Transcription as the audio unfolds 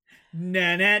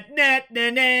Na na na na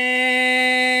na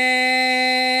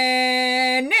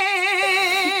na.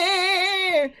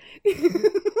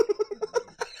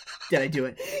 Did I do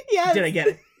it? Yes. Did I get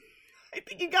it? I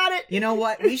think you got it. You know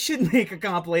what? We should make a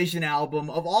compilation album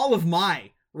of all of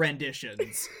my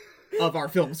renditions of our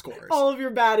film scores. All of your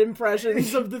bad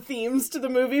impressions of the themes to the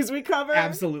movies we cover.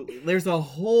 Absolutely. There's a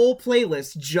whole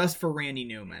playlist just for Randy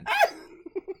Newman.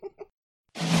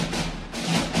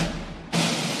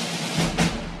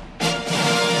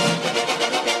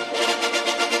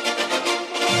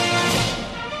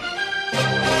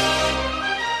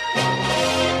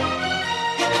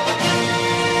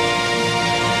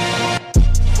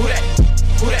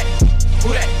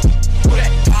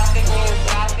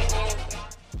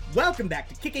 Welcome back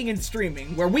to Kicking and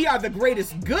Streaming, where we are the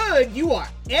greatest good you are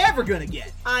ever gonna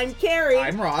get. I'm Carrie.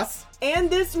 I'm Ross. And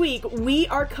this week, we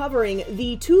are covering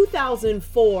the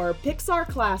 2004 Pixar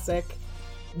classic,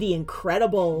 The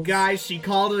Incredibles. Guys, she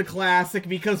called it a classic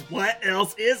because what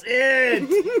else is it?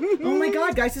 Oh my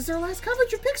god, guys, this is our last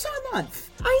coverage of Pixar Month.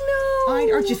 I know.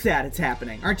 Aren't you sad it's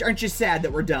happening? Aren't you sad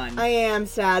that we're done? I am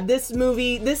sad. This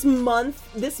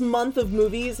month of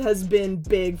movies has been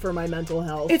big for my mental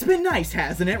health. It's been nice,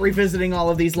 hasn't it? Revisiting all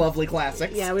of these lovely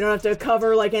classics. Yeah, we don't have to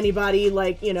cover, anybody,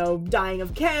 dying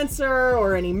of cancer,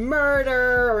 or any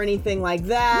murder, or anything like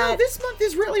that. No, this month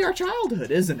is really our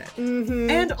childhood, isn't it? Mm-hmm.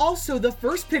 And also the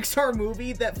first Pixar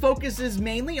movie that focuses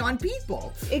mainly on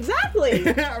people.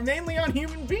 Exactly. Mainly on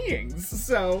human beings,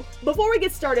 so... Before we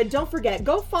get started, don't forget,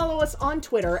 go follow us on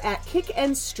Twitter at Kick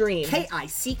and Stream.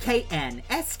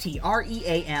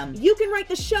 KICKNSTREAM. You can write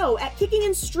the show at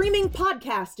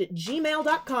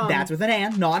kickingandstreamingpodcast@gmail.com. That's with an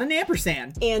and, not an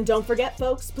ampersand. And don't forget,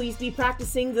 folks, please be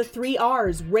practicing the 3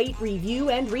 R's: rate, review,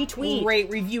 and retweet. Rate,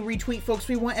 review, retweet, folks.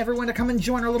 We want everyone to come and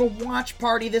join our little watch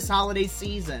party this holiday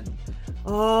season.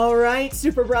 All right,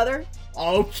 Super Brother.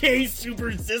 Okay,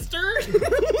 Super Sister.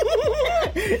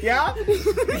 Yeah?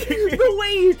 The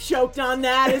way you choked on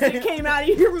that as it came out of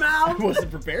your mouth. I wasn't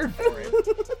prepared for it.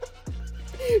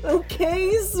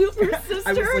 Okay, Super Sister.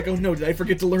 I was like, oh no, did I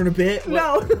forget to learn a bit?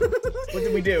 No. What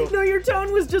did we do? No, your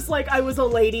tone was just like I was a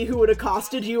lady who had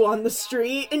accosted you on the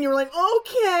street, and you were like,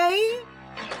 okay.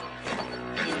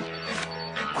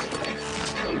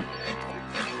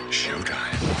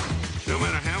 Showtime. No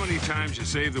matter how many times you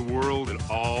save the world, it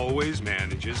always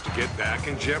manages to get back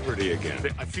in jeopardy again.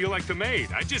 I feel like the maid.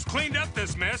 I just cleaned up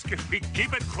this mess. Can we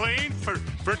keep it clean for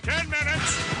 10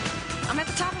 minutes? I'm at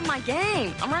the top of my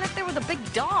game. I'm right up there with the big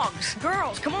dogs.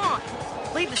 Girls, come on.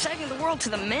 Leave the saving of the world to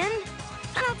the men?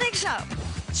 I don't think so.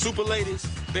 Super ladies,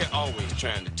 they're always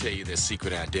trying to tell you their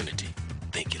secret identity.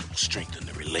 Think it'll strengthen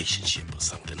the relationship or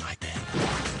something like that.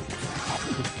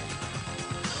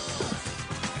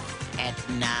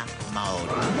 Edna mode.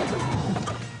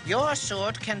 Your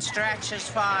suit can stretch as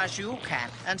far as you can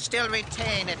and still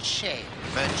retain its shape.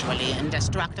 Virtually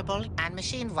indestructible and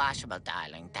machine washable,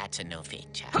 darling. That's a new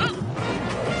feature.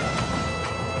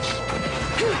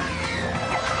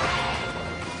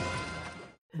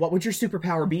 What would your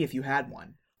superpower be if you had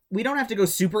one? We don't have to go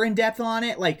super in-depth on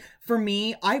it. For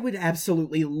me, I would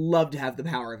absolutely love to have the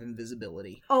power of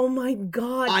invisibility. Oh my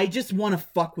god. I just want to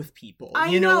fuck with people. I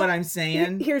You know know what I'm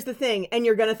saying? Here's the thing, and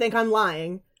you're gonna think I'm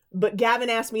lying, but Gavin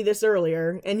asked me this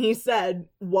earlier, and he said,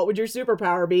 what would your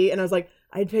superpower be? And I was like,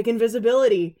 I'd pick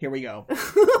invisibility. Here we go.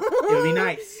 It would be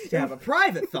nice to have a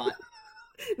private thought.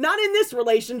 Not in this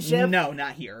relationship. No,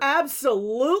 not here.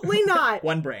 Absolutely not.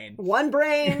 One brain. One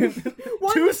brain.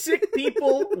 Two sick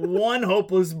people, one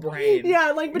hopeless brain.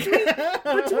 Yeah, between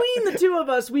the two of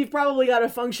us, we've probably got a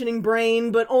functioning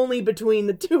brain, but only between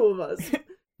the two of us.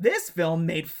 This film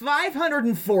made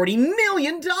 $540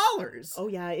 million. Oh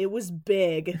yeah, it was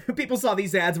big. People saw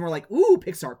these ads and were like, ooh,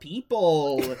 Pixar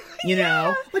people. You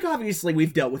know? Obviously,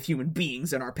 we've dealt with human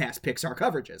beings in our past Pixar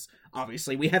coverages.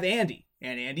 Obviously, we have Andy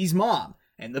and Andy's mom.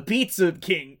 And the Pizza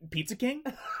King. Pizza King?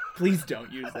 Please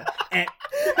don't use that. And...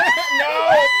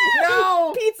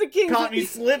 No! Pizza King. Caught me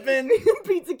slipping.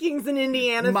 Pizza King's an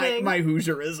Indiana thing. My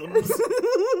Hoosierisms.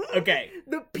 Okay.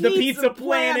 The Pizza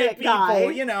Planet people,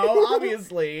 guy.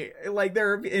 Obviously.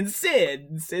 They're in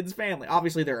Sid's family.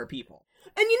 Obviously, there are people.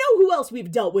 And you know who else we've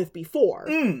dealt with before?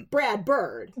 Brad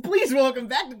Bird. Please welcome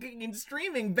back to Kicking and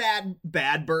Streaming, Bad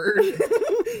Bird.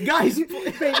 Guys,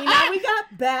 baby, now we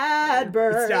got Bad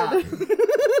Bird. Stop.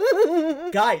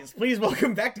 Guys, please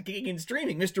welcome back to Kicking and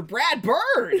Streaming, Mr. Brad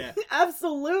Bird.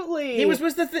 Absolutely. He was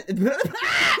with us.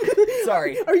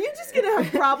 Sorry. Are you just gonna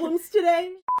have problems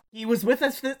today? He was with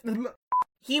us.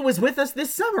 He was with us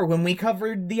this summer when we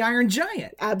covered The Iron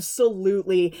Giant.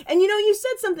 Absolutely. And you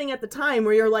said something at the time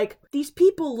where you're like, these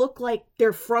people look like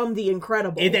they're from The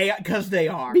Incredibles. Because they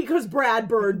are. Because Brad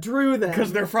Bird drew them.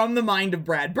 Because they're from the mind of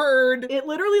Brad Bird. It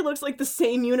literally looks like the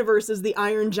same universe as The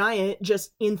Iron Giant,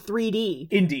 just in 3D.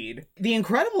 Indeed. The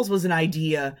Incredibles was an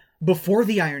idea before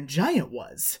The Iron Giant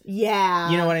was. Yeah.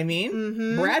 You know what I mean?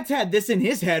 Mm-hmm. Brad's had this in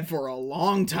his head for a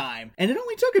long time. And it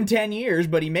only took him 10 years,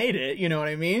 but he made it. You know what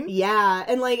I mean? Yeah.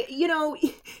 And he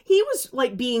was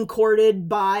being courted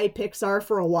by Pixar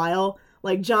for a while.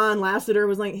 Like, John Lasseter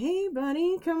was like, hey,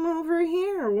 buddy, come over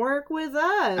here, work with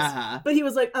us. Uh-huh. But he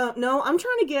was like, no, I'm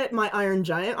trying to get my Iron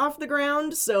Giant off the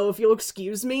ground, so if you'll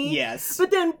excuse me. Yes. But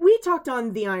then we talked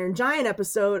on the Iron Giant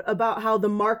episode about how the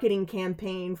marketing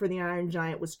campaign for the Iron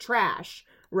Giant was trash,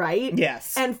 right?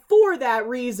 Yes. And for that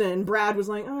reason, Brad was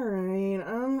like, all right,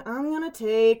 I'm gonna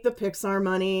take the Pixar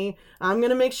money. I'm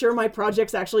gonna make sure my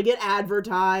projects actually get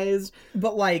advertised.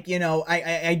 But I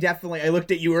definitely, I looked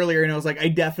at you earlier and I was like, I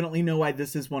definitely know why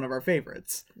this is one of our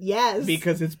favorites. Yes.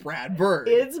 Because it's Brad Bird.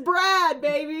 It's Brad,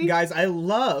 baby. Guys, I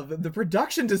love the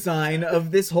production design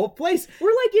of this whole place. We're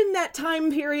in that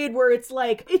time period where it's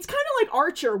kind of like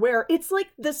Archer, where it's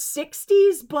the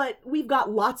 60s, but we've got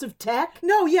lots of tech.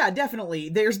 No, yeah, definitely.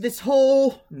 There's this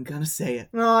whole, I'm gonna say it.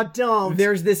 Oh, don't.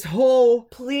 There's this whole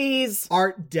please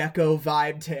Art Deco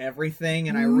vibe to everything,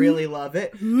 and I really love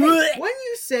it. Hey, when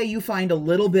you say you find a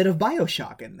little bit of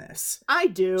BioShock in this, I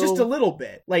do. Just a little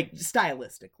bit,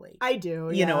 stylistically. I do,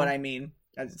 You know what I mean?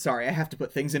 Sorry, I have to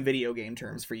put things in video game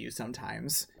terms for you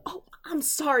sometimes. Oh, I'm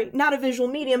sorry. Not a visual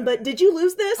medium, but did you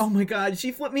lose this? Oh my god,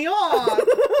 she flipped me off!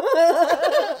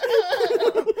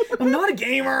 I'm not a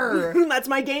gamer! That's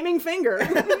my gaming finger.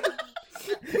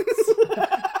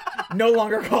 No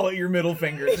longer call it your middle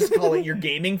finger, just call it your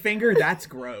gaming finger. That's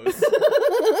gross.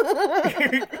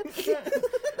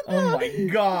 Oh my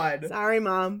god. Sorry,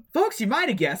 Mom. Folks, you might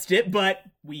have guessed it, but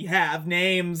we have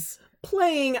names.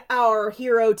 Playing our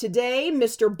hero today,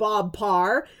 Mr. Bob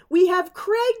Parr, we have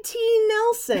Craig T.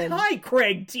 Nelson. Hi,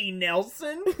 Craig T.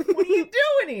 Nelson. What are you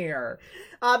doing here?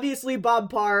 Obviously,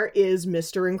 Bob Parr is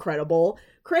Mr. Incredible.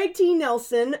 Craig T.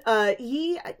 Nelson,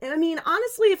 honestly,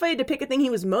 if I had to pick a thing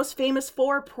he was most famous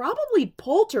for, probably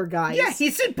Poltergeist. Yeah,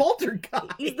 he's in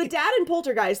Poltergeist. He's the dad in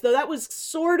Poltergeist, though that was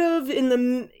sort of in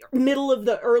the middle of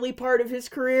the early part of his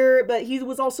career, but he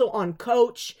was also on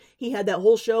Coach. He had that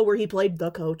whole show where he played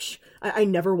the coach. I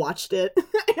never watched it.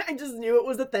 I just knew it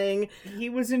was a thing. He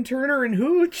was in Turner and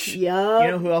Hooch. Yeah.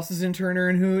 You know who else is in Turner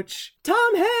and Hooch?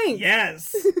 Tom Hanks!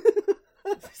 Yes!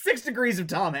 6 Degrees of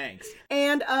Tom Hanks.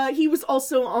 And he was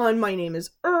also on My Name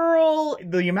is Earl.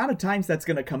 The amount of times that's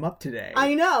going to come up today.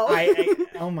 I know.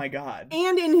 Oh my god.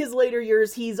 And in his later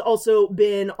years, he's also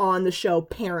been on the show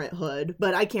Parenthood,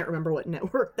 but I can't remember what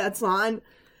network that's on.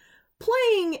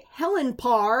 Playing Helen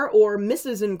Parr, or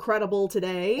Mrs. Incredible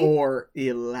today. Or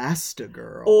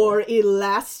Elastigirl. Or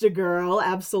Elastigirl,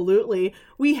 absolutely.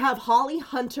 We have Holly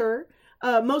Hunter.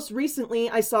 Most recently,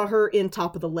 I saw her in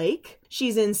Top of the Lake.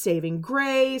 She's in Saving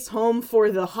Grace, Home for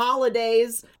the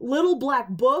Holidays, Little Black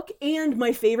Book, and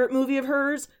my favorite movie of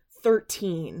hers,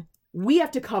 13. We have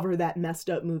to cover that messed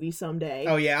up movie someday.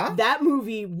 Oh, yeah? That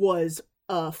movie was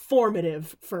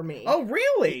formative for me. Oh,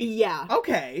 really? Yeah.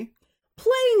 Okay.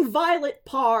 Playing Violet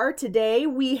Parr today,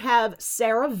 we have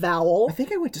Sarah Vowell. I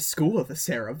think I went to school with a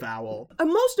Sarah Vowell.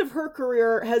 Most of her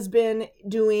career has been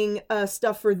doing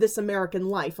stuff for This American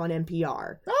Life on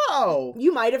NPR. Oh!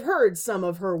 You might have heard some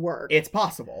of her work. It's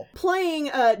possible. Playing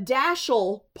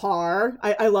Dashiell Parr.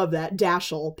 I love that.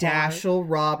 Dashiell Parr. Dashiell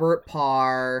Robert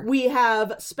Parr. We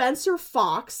have Spencer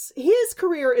Fox. His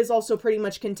career is also pretty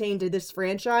much contained to this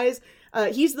franchise.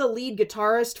 He's the lead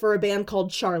guitarist for a band called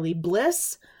Charlie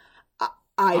Bliss.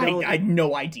 I had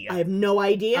no idea. I have no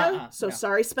idea. No.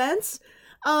 Sorry, Spence.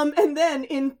 And then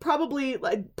in probably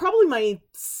my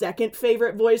second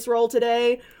favorite voice role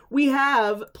today, we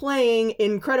have playing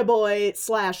Incrediboy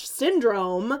 /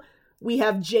 Syndrome, we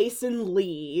have Jason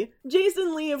Lee.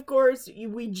 Jason Lee, of course,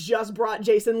 we just brought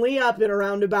Jason Lee up in a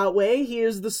roundabout way. He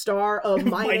is the star of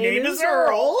My Name is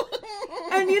Earl.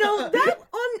 And that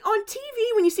on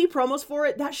TV, when you see promos for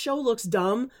it, that show looks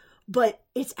dumb. But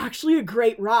it's actually a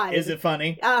great ride. Is it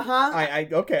funny? Uh-huh.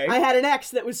 Okay. I had an ex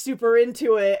that was super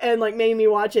into it and made me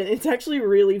watch it. It's actually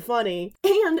really funny.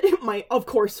 And my, of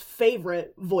course,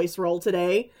 favorite voice role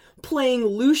today, playing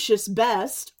Lucius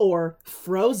Best, or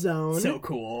Frozone. So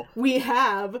cool. We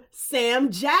have Sam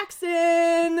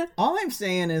Jackson. All I'm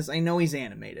saying is I know he's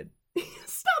animated.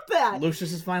 Stop that.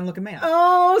 Lucius is a fine-looking man.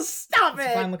 Oh, stop He's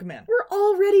it. a fine-looking man. We're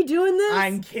already doing this?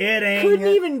 I'm kidding. Couldn't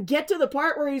even get to the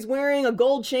part where he's wearing a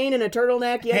gold chain and a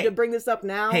turtleneck. You had to bring this up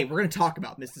now. Hey, we're going to talk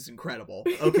about Mrs. Incredible,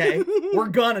 okay? We're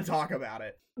going to talk about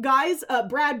it. Guys,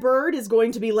 Brad Bird is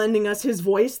going to be lending us his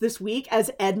voice this week as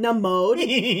Edna Mode.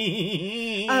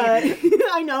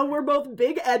 I know, we're both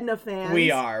big Edna fans.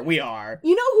 We are.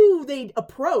 You know who they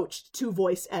approached to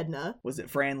voice Edna? Was it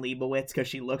Fran Lebowitz? Because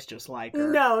she looks just like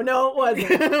her. No, it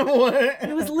wasn't. What?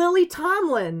 It was Lily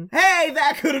Tomlin. Hey,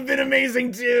 that could have been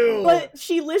amazing too! But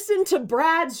she listened to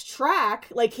Brad's track,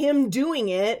 like him doing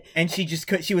it. And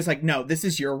she was like, no, this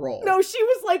is your role. No, she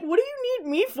was like, what do you need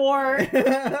me for?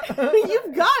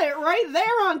 You've got it right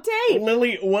there on tape.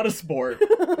 Lily, what a sport.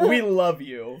 We love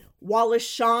you. Wallace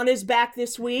Shawn is back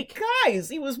this week. Guys,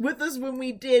 he was with us when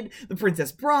we did The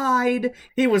Princess Bride.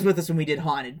 He was with us when we did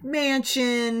Haunted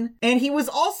Mansion. And he was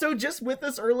also just with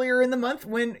us earlier in the month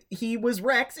when he was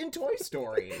Rex in Toy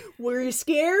Story. Were you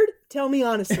scared? Tell me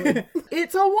honestly.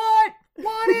 It's a what?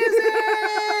 What is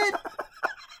it?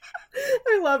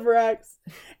 I love Rex.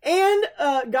 And,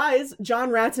 guys, John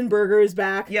Ratzenberger is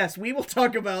back. Yes, we will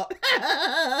talk about...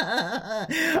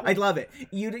 I love it.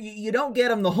 You don't get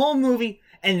him the whole movie,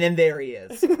 and then there he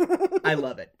is. I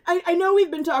love it. I know we've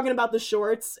been talking about the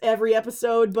shorts every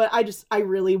episode, but I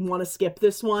really want to skip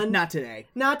this one. Not today.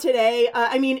 Not today.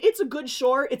 I mean, it's a good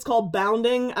short. It's called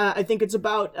Bounding. I think it's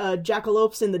about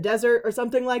jackalopes in the desert or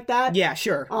something like that. Yeah,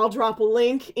 sure. I'll drop a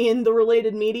link in the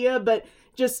related media, but...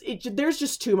 there's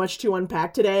just too much to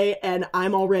unpack today, and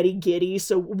I'm already giddy,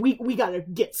 so we gotta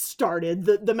get started.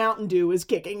 The Mountain Dew is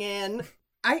kicking in.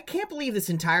 I can't believe this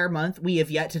entire month we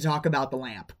have yet to talk about the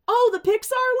lamp. Oh, the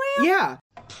Pixar lamp? Yeah.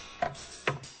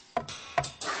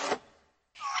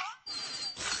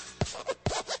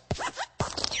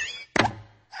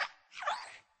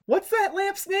 What's that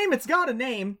lamp's name? It's got a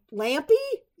name. Lampy?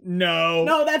 No.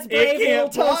 No, that's Brave Little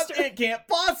Toaster. It can't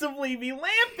possibly be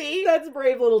Lampy. That's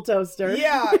Brave Little Toaster.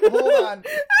 Yeah, hold on.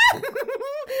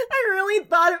 I really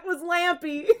thought it was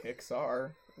Lampy.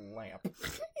 Pixar lamp.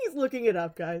 He's looking it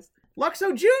up, guys.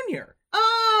 Luxo Jr.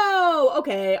 Oh,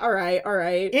 okay. All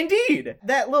right. Indeed.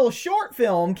 That little short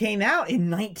film came out in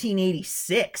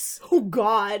 1986. Oh,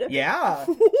 God. Yeah.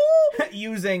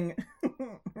 Using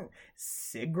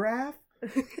SIGGRAPH?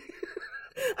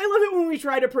 I love it when we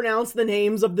try to pronounce the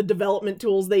names of the development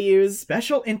tools they use.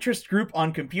 Special Interest Group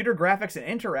on Computer Graphics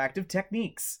and Interactive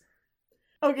Techniques.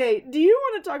 Okay, do you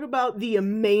want to talk about the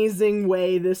amazing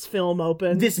way this film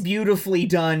opens? This beautifully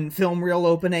done film reel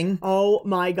opening. Oh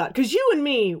my god. Because you and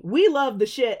me, we love the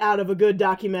shit out of a good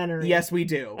documentary. Yes, we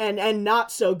do. And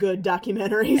not so good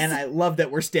documentaries. And I love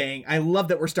that we're starting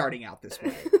out this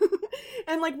way.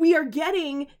 And, like, we are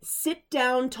getting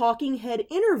sit-down talking head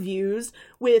interviews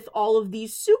with all of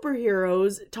these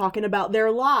superheroes talking about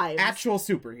their lives. Actual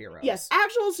superheroes. Yes,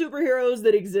 actual superheroes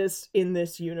that exist in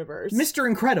this universe. Mr.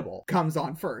 Incredible comes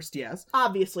on first, yes.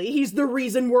 Obviously, he's the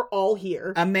reason we're all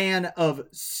here. A man of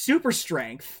super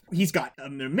strength. He's got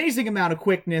an amazing amount of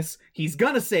quickness. He's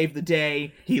gonna save the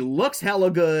day. He looks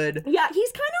hella good. Yeah,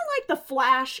 he's kind of like the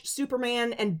Flash,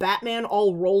 Superman, and Batman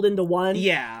all rolled into one.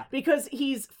 Yeah. Because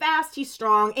he's fast, he's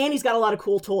strong, and he's got a lot of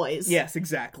cool toys. Yes,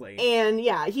 exactly. And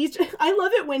yeah, I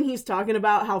love it when he's talking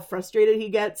about how frustrated he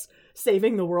gets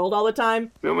saving the world all the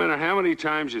time. No matter how many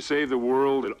times you save the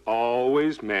world, it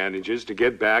always manages to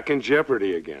get back in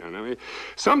jeopardy again. I mean,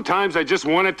 sometimes I just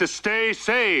want it to stay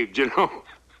saved,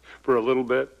 for a little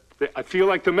bit. I feel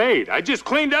like the maid. I just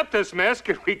cleaned up this mess.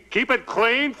 Can we keep it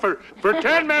clean for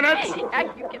 10 minutes? You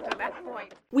get to that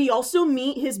point. We also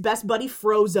meet his best buddy,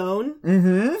 Frozone.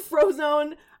 Mm-hmm.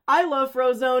 Frozone, I love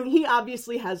Frozone. He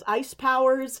obviously has ice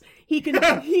powers. He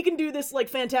can do this, like,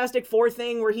 Fantastic Four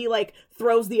thing where he, like,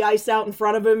 throws the ice out in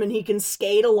front of him and he can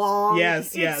skate along.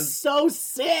 Yes. It's so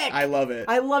sick. I love it.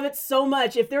 I love it so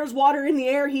much. If there's water in the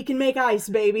air, he can make ice,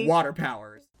 baby. Water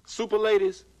powers. Super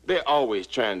ladies, they're always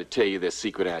trying to tell you their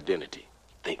secret identity.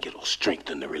 Think it'll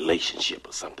strengthen the relationship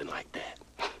or something like that.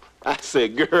 I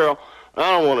said, girl,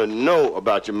 I don't want to know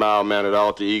about your mild-mannered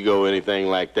alter ego or anything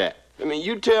like that. I mean,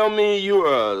 you tell me you're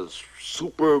a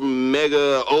super,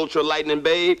 mega, ultra lightning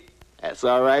babe, that's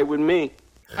all right with me.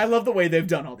 I love the way they've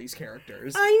done all these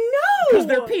characters. I know! Because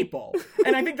they're people.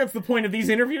 And I think that's the point of these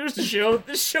interviews, to show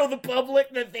the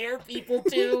public that they're people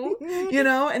too.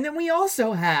 And then we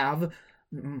also have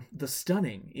the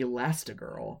stunning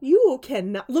Elastigirl. You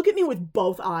cannot look at me with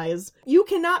both eyes. You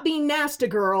cannot be Nasty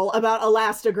Girl about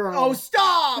Elastigirl. Oh,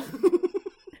 stop!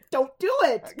 Don't do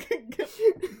it.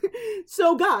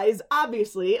 So guys,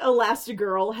 obviously,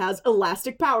 Elastigirl has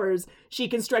elastic powers. She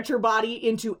can stretch her body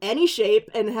into any shape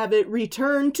and have it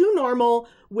return to normal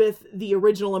with the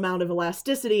original amount of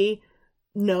elasticity.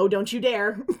 No, don't you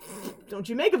dare. Don't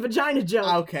you make a vagina joke.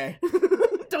 Okay.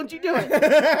 Don't you do it.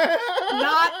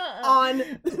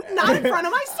 Not in front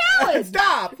of my salad.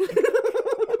 Stop!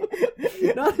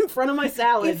 Not in front of my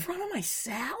salad. In front of my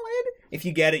salad? If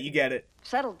you get it, you get it.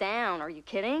 Settle down. Are you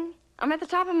kidding? I'm at the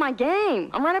top of my game.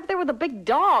 I'm right up there with the big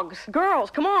dogs.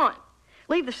 Girls, come on.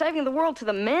 Leave the saving of the world to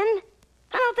the men?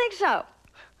 I don't think so.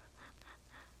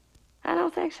 I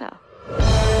don't think so.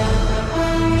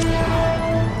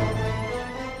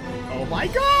 Oh my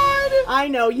god! I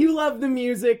know, you love the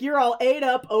music. You're all ate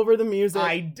up over the music.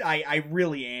 I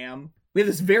really am. We have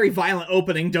this very violent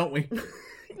opening, don't we?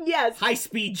 Yes.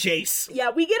 High-speed chase. Yeah,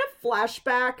 we get a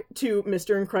flashback to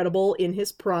Mr. Incredible in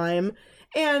his prime,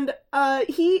 and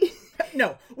he...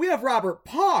 No, we have Robert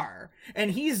Parr,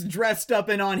 and he's dressed up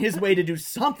and on his way to do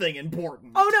something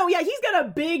important. Oh no, yeah, he's got a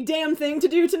big damn thing to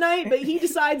do tonight, but he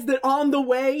decides that on the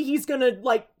way he's gonna,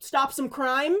 like, stop some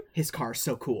crime. His car's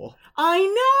so cool. I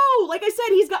know! Like I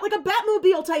said, he's got like a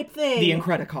Batmobile type thing. The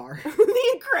Incredicar.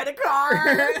 The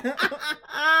Incredicar!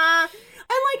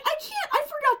 And like, I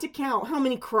forgot to count how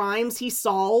many crimes he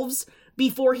solves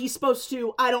before he's supposed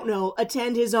to, I don't know,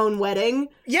 attend his own wedding.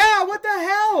 Yeah, what the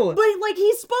hell? But like,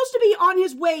 he's supposed to be on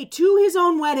his way to his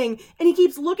own wedding, and he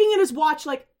keeps looking at his watch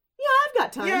like, yeah, I've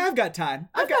got time. Yeah, I've got time.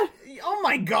 Oh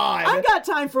my god. I've got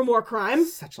time for more crime.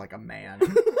 Such like a man.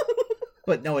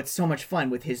 But no, it's so much fun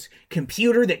with his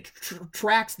computer that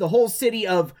tracks the whole city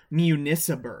of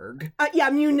Municiburg. Yeah,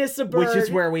 Municiburg. Which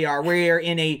is where we are. We're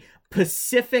in a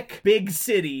Pacific big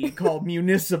city called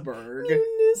Municiburg.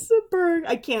 Municiburg.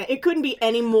 I can't. It couldn't be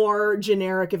any more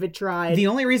generic if it tried. The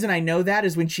only reason I know that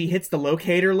is when she hits the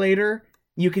locator later,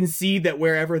 you can see that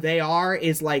wherever they are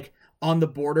is like on the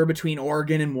border between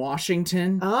Oregon and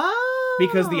Washington. Oh.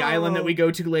 Because the island that we go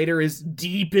to later is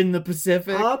deep in the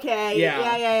Pacific. Okay.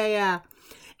 Yeah.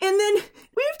 And then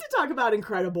we have to talk about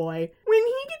Incrediboy. When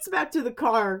he gets back to the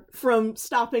car from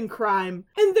stopping crime,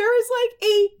 and there is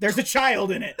like There's a child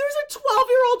in it. There's a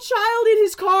 12-year-old child in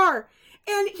his car.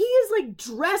 And he is like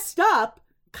dressed up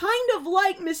kind of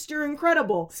like Mr.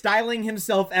 Incredible. Styling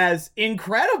himself as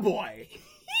Incrediboy.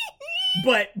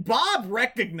 But Bob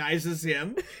recognizes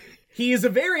him. He is a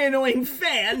very annoying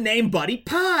fan named Buddy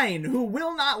Pine, who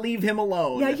will not leave him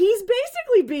alone. Yeah, he's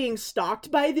basically being stalked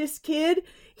by this kid.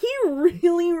 He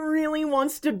really, really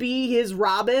wants to be his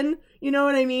Robin. You know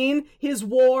what I mean? His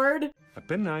ward. I've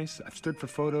been nice. I've stood for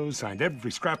photos, signed every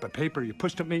scrap of paper you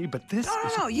pushed at me, but this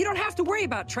is... No, you don't have to worry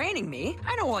about training me.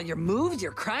 I know all your moves,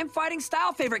 your crime-fighting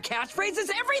style, favorite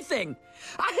catchphrases, everything.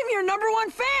 I am your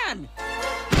 #1 fan.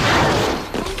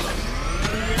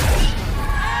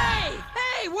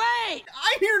 Hey, wait!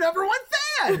 I'm your #1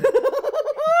 fan!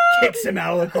 Kicks him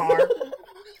out of the car.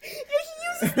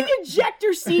 He uses the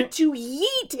ejector seat to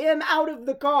yeet him out of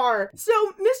the car. So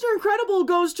Mr. Incredible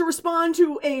goes to respond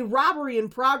to a robbery in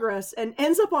progress and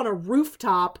ends up on a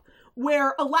rooftop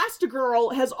where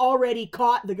Elastigirl has already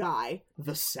caught the guy.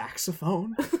 The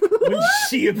saxophone? When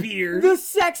she appears. The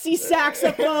sexy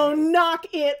saxophone, knock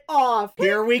it off.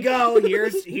 Here we go.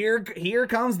 Here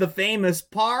comes the famous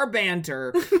Parr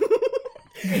banter.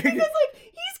 Because, like,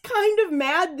 he's kind of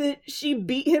mad that she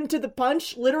beat him to the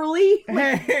punch, literally.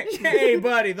 Hey,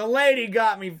 buddy, the lady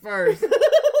got me first. The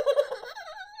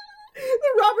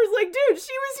robber's like, dude,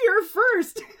 she was here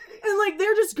first. And, like,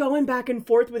 they're just going back and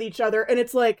forth with each other, and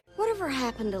it's like... Whatever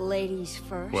happened to ladies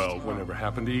first? Well, whatever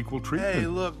happened to equal treatment? Hey,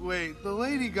 look, wait. The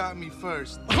lady got me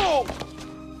first. Oh!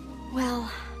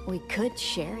 Well, we could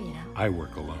share, you know. I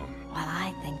work alone. Well,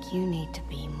 I think you need to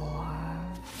be more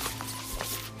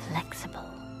flexible.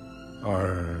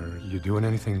 Are you doing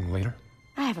anything later?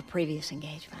 I have a previous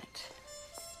engagement.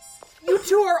 You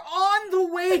two are on the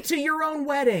way to your own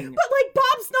wedding. But, like,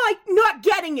 Bob's not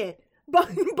getting it.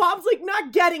 Bob's, like,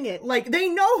 not getting it. Like, they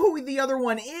know who the other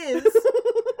one is.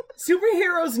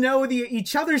 Superheroes know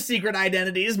each other's secret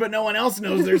identities, but no one else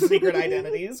knows their secret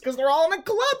identities because they're all in a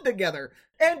club together.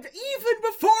 And even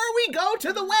before we go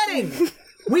to the wedding,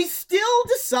 we still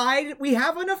decide we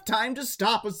have enough time to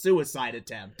stop a suicide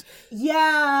attempt.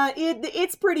 Yeah,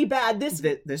 it's pretty bad.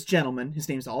 This gentleman, his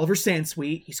name's Oliver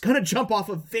Sansweet, he's gonna jump off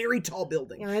a very tall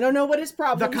building. I don't know what his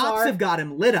problems are. The cops have got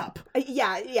him lit up.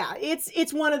 Yeah,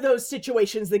 it's one of those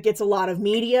situations that gets a lot of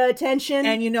media attention.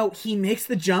 And you know, he makes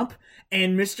the jump,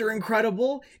 and Mr.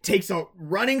 Incredible takes a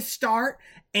running start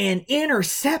and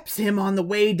intercepts him on the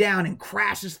way down and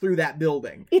crashes through that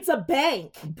building. It's a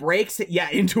bank. Breaks it,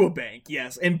 into a bank,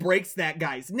 yes, and breaks that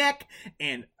guy's neck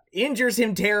and injures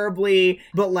him terribly,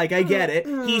 but like, I get it.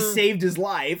 He saved his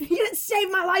life. You didn't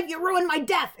save my life, you ruined my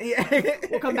death.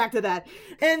 We'll come back to that.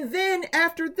 And then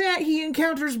after that, he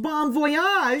encounters Bon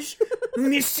Voyage,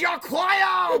 Monsieur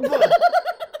Incroyable,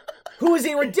 who is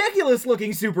a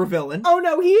ridiculous-looking supervillain. Oh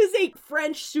no, he is a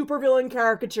French supervillain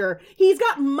caricature. He's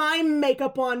got mime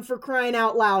makeup on, for crying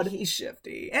out loud. He's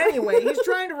shifty. Anyway, he's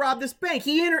trying to rob this bank.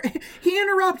 He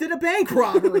interrupted a bank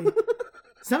robbery.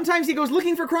 Sometimes he goes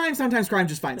looking for crime, sometimes crime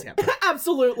just finds him.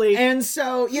 Absolutely. And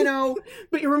so, you know...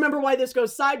 But you remember why this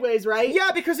goes sideways, right? Yeah,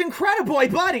 because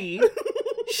Incrediboy Buddy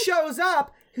shows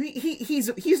up. He's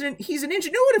an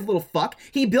ingenuitive little fuck.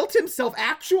 He built himself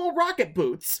actual rocket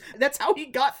boots. That's how he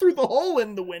got through the hole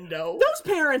in the window. Those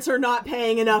parents are not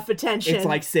paying enough attention. It's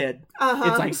like Sid. Uh-huh.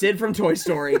 It's like Sid from Toy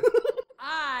Story.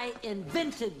 I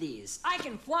invented these. I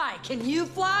can fly. Can you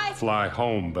fly? Fly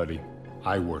home, buddy.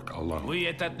 I work alone. Oui,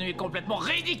 et cette nuit complètement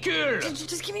ridicule.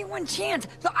 Just give me one chance.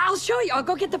 I'll show you. I'll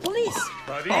go get the police.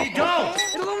 Buddy, go!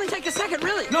 It'll only take a second,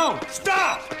 really. No,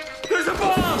 stop! There's a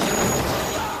bomb!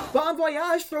 Bon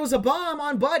Voyage throws a bomb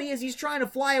on Buddy as he's trying to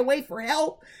fly away for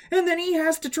help, and then he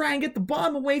has to try and get the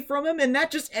bomb away from him, and that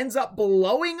just ends up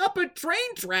blowing up a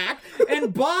train track,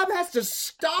 and Bob has to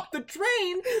stop the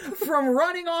train from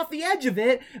running off the edge of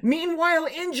it, meanwhile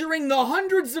injuring the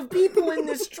hundreds of people in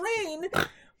this train.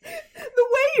 The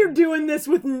way you're doing this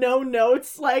with no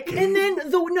notes, like... And then,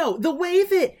 the way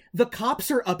that the cops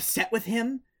are upset with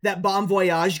him, that Bon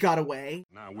Voyage got away.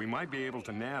 Now, we might be able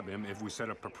to nab him if we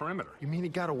set up a perimeter. You mean he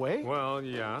got away? Well,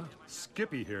 yeah.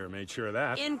 Skippy here made sure of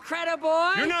that.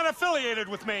 Incrediboy! You're not affiliated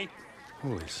with me!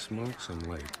 Holy smokes, I'm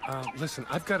late. Listen,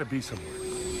 I've got to be somewhere.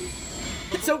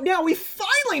 So now we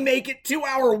finally make it to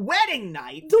our wedding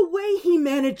night. The way he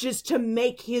manages to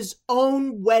make his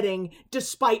own wedding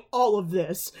despite all of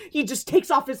this. He just takes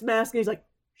off his mask and he's like,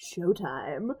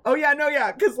 showtime. Oh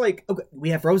yeah, because like, okay,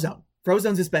 we have Frozone.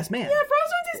 Frozone's his best man. Yeah,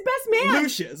 Frozone's his best man.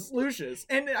 Lucius.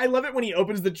 And I love it when he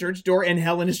opens the church door and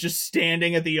Helen is just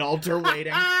standing at the altar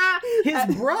waiting.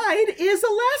 His bride is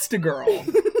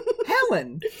Elastigirl.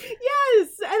 Helen. Yes,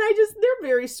 and they're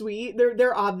very sweet.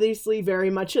 They're obviously very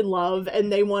much in love,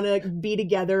 and they want to be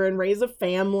together and raise a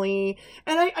family.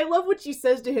 And I love what she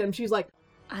says to him. She's like,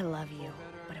 I love you,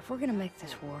 but if we're gonna make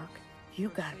this work, you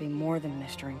gotta be more than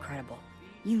Mr. Incredible.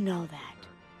 You know that,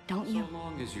 don't you? So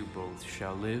long as you both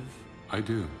shall live, I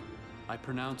do. I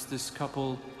pronounce this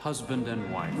couple husband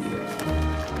and wife.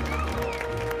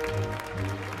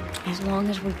 As long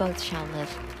as we both shall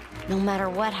live, no matter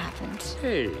what happens.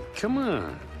 Hey, come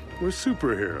on. We're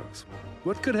superheroes.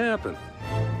 What could happen?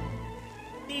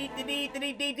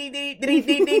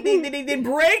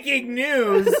 Breaking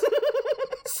news!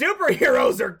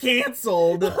 Superheroes are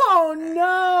canceled! Oh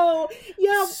no!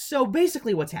 Yeah. So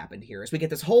basically what's happened here is we get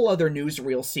this whole other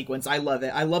newsreel sequence. I love it.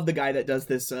 I love the guy that does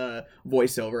this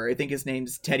voiceover. I think his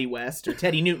name's Teddy West or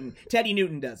Teddy Newton. Teddy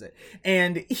Newton does it.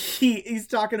 And he's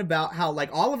talking about how like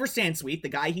Oliver Sansweet, the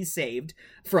guy he saved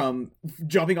from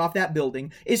jumping off that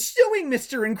building, is suing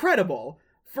Mr. Incredible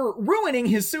for ruining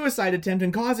his suicide attempt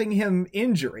and causing him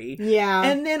injury. Yeah.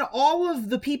 And then all of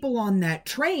the people on that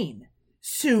train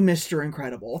sue Mr.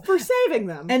 Incredible for saving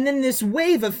them. And then this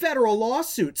wave of federal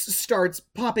lawsuits starts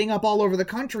popping up all over the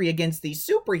country against these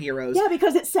superheroes. Yeah,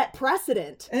 because it set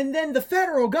precedent. And then the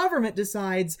federal government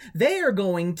decides they are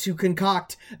going to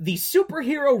concoct the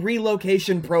Superhero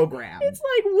Relocation Program. It's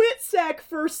like WITSEC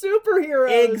for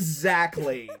superheroes.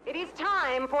 Exactly. It is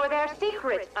time for their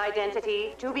secret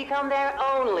identity to become their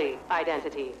only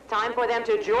identity. Time for them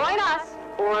to join us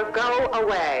or go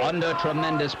away. Under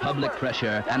tremendous public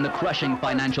pressure and the crushing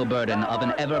financial burden of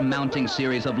an ever-mounting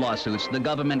series of lawsuits, the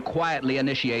government quietly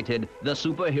initiated the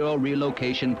Superhero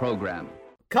Relocation Program.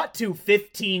 Cut to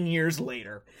 15 years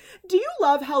later. Do you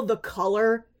love how the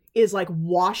color is like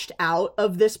washed out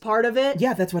of this part of it?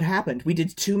 Yeah, that's what happened. We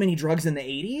did too many drugs in the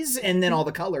 80s and then all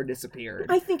the color disappeared.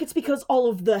 I think it's because all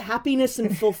of the happiness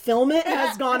and fulfillment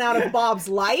has gone out of Bob's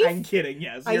life. I'm kidding,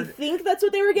 yes. I think that's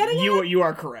what they were getting at. You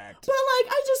are correct. But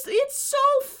it's so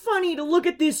funny to look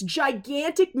at this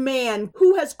gigantic man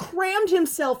who has crammed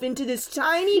himself into this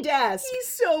tiny desk. He's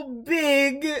so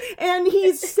big. And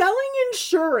he's selling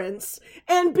insurance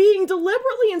and being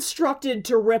deliberately instructed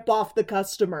to rip off the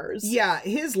customers. Yeah,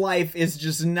 his life is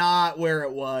just not where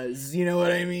it was. You know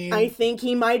what I mean? I think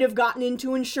he might have gotten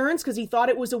into insurance because he thought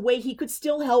it was a way he could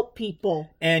still help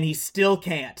people. And he still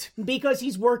can't. Because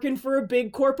he's working for a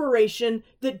big corporation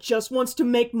that just wants to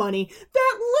make money.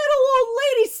 That little old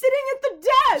lady sitting at the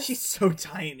desk! She's so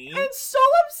tiny. And so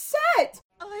upset!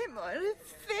 I'm on a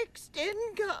fixed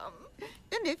income.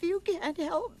 And if you can't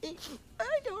help me,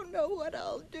 I don't know what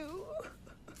I'll do.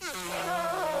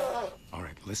 All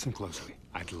right, Listen closely.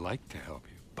 I'd like to help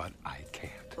you, but I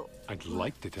can't. I'd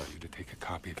like to tell you to take a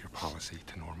copy of your policy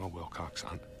to Norma Wilcox,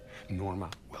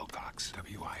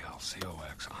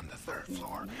 W-I-L-C-O-X, on the 3rd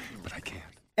floor, but I can't.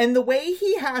 And the way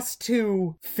he has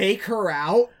to fake her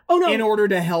out in order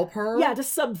to help her. Yeah, to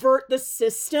subvert the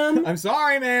system. I'm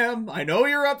sorry, ma'am. I know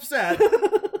you're upset.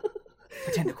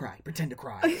 Pretend to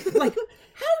cry. Like,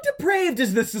 how depraved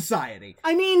is this society?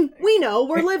 I mean, we know.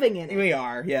 We're living in it. We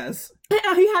are, yes.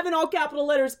 I have in all capital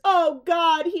letters, oh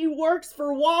God, he works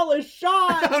for Wallace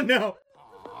Shawn. Oh no.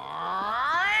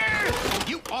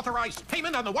 You authorized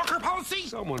payment on the Walker policy?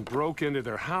 Someone broke into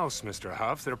their house, Mr.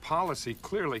 Huff. Their policy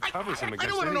clearly covers him against I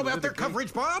don't want to know about their litigation.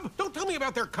 coverage, Bob. Don't tell me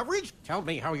about their coverage. Tell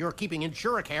me how you're keeping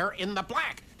Insuracare in the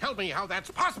black. Tell me how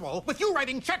that's possible with you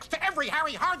writing checks to every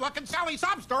Harry Hardluck and Sally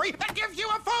sob story that gives you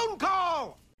a phone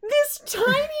call. This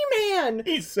tiny man.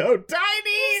 He's so tiny.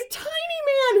 This tiny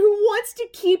man who wants to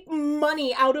keep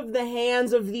money out of the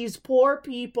hands of these poor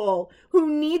people who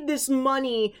need this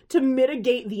money to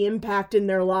mitigate the impact in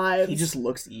their lives. He just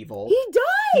looks evil. He does.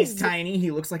 He's tiny.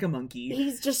 He looks like a monkey.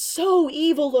 He's just so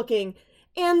evil looking.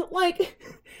 And, like,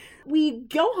 we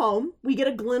go home. We get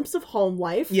a glimpse of home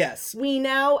life. Yes. We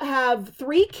now have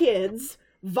 3 kids,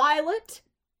 Violet,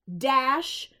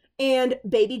 Dash, and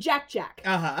Baby Jack Jack.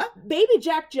 Uh-huh. Baby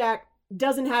Jack Jack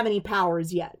doesn't have any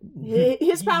powers yet.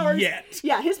 His powers...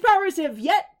 Yeah, his powers have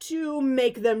yet to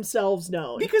make themselves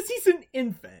known. Because he's an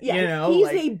infant, yeah, you know? He's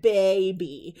a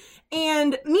baby.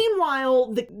 And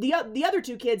meanwhile, the other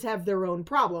 2 kids have their own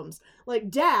problems.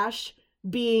 Like Dash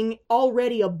being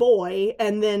already a boy,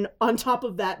 and then on top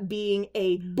of that being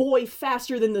a boy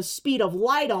faster than the speed of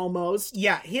light almost.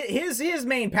 Yeah, his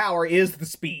main power is the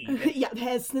speed. Yeah,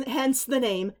 hence the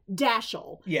name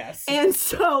Dashel. Yes. And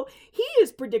so he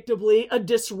is predictably a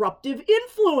disruptive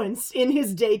influence in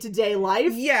his day-to-day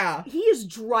life. Yeah. He is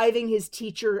driving his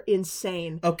teacher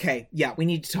insane. Okay, yeah, we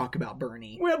need to talk about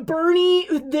Bernie. Well, Bernie,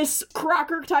 this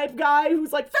Crocker type guy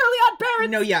who's like, Fairly Odd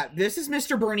Parents! No, yeah, this is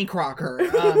Mr. Bernie Crocker.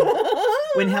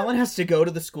 When Helen has to go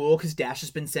to the school because Dash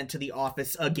has been sent to the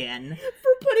office again.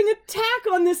 For putting a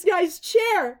tack on this guy's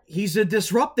chair. He's a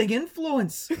disrupting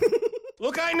influence.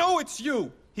 Look, I know it's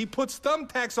you. He puts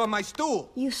thumbtacks on my stool.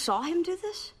 You saw him do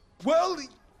this? Well,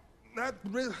 not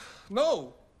really.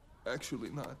 No, actually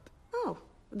not. Oh,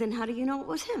 then how do you know it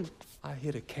was him? I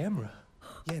hit a camera.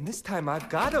 Yeah, and this time I've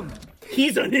got him.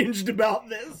 He's unhinged about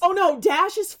this. Oh no,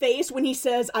 Dash's face when he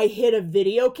says, I hit a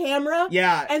video camera.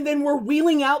 Yeah. And then we're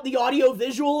wheeling out the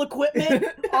audio-visual equipment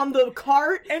on the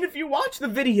cart. And if you watch the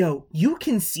video, you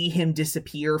can see him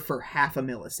disappear for half a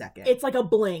millisecond. It's like a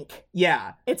blink.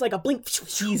 Yeah. It's like a blink.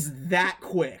 He's that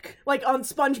quick. Like on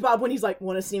SpongeBob when he's like,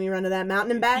 want to see me run to that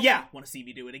mountain and back? Yeah. Want to see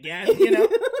me do it again, you know?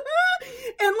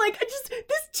 And like,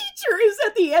 this teacher is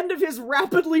at the end of his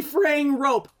rapidly fraying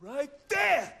rope. Right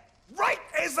there! Right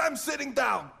as I'm sitting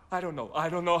down! I don't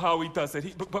know how he does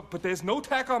it. But there's no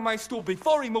tack on my stool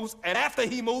before he moves, and after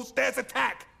he moves, there's a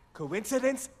tack.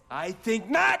 Coincidence? I think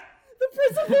not! The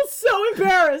principal's so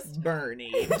embarrassed.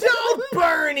 Bernie. Don't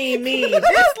Bernie me!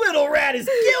 This little rat is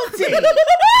guilty!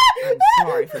 I'm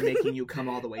sorry for making you come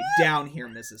all the way down here,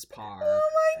 Mrs. Parr. Oh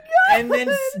my god! And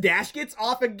then Dash gets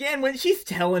off again when she's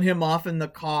telling him off in the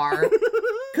car.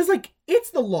 Because, like,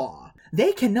 it's the law.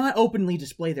 They cannot openly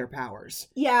display their powers.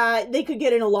 Yeah, they could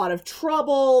get in a lot of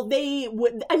trouble. They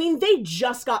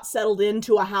just got settled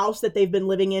into a house that they've been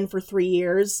living in for 3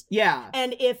 years. Yeah.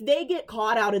 And if they get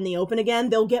caught out in the open again,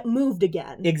 they'll get moved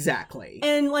again. Exactly.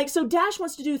 And, like, so Dash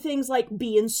wants to do things like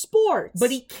be in sports.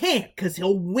 But he can't, because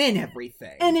he'll win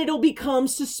everything. And it'll become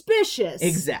suspicious.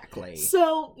 Exactly.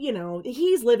 So, you know,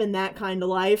 he's living that kind of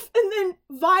life. And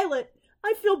then Violet...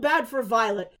 I feel bad for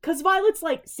Violet, because Violet's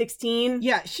like 16.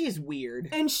 Yeah, she's weird.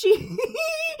 And she...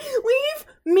 Leave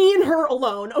me and her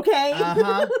alone, okay?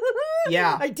 Uh-huh.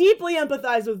 Yeah. I deeply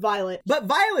empathize with Violet. But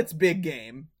Violet's big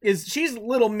game is she's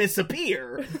little Miss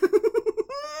Appear.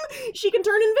 She can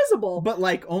turn invisible. But,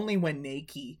 like, only when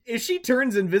naked. If she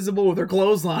turns invisible with her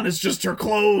clothes on, it's just her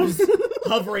clothes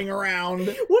hovering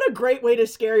around. What a great way to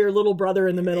scare your little brother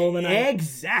in the middle of the night.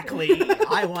 Exactly.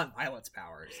 I want Violet's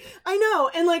powers. I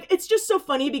know. And, like, it's just so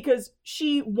funny because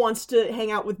she wants to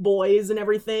hang out with boys and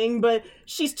everything, but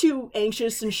she's too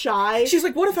anxious and shy. She's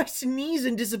like, what if I sneeze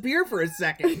and disappear for a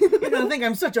second? You're gonna think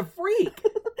I'm such a freak.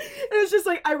 And it's just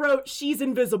like, I wrote, she's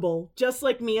invisible, just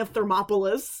like Mia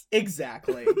Thermopolis.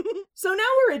 Exactly. So now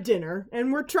we're at dinner,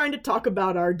 and we're trying to talk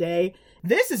about our day.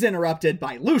 This is interrupted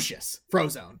by Lucius,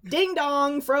 Frozone. Ding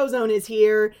dong, Frozone is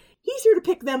here. He's here to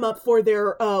pick them up for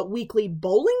their weekly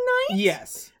bowling night?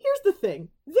 Yes. Here's the thing.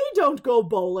 They don't go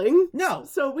bowling. No.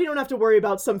 So we don't have to worry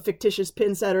about some fictitious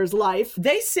pin setter's life.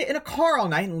 They sit in a car all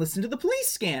night and listen to the police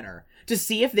scanner to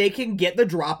see if they can get the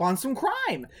drop on some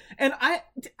crime. And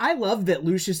I love that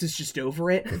Lucius is just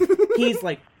over it. He's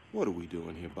like, what are we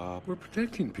doing here, Bob? We're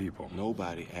protecting people.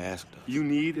 Nobody asked us. You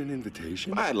need an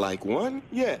invitation? I'd like one,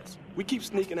 yes. We keep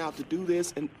sneaking out to do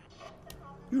this, and...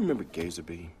 You remember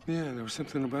Gazerby? Yeah, there was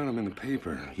something about him in the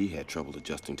paper. He had trouble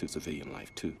adjusting to civilian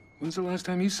life, too. When's the last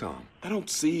time you saw him? I don't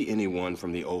see anyone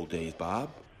from the old days, Bob.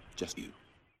 Just you.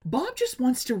 Bob just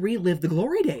wants to relive the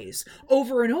glory days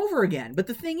over and over again. But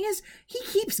the thing is, he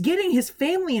keeps getting his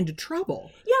family into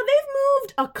trouble. Yeah, they've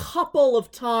moved a couple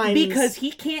of times. Because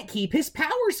he can't keep his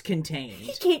powers contained.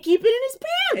 He can't keep it in his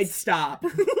pants. Stop.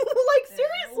 Like,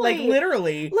 seriously. Like,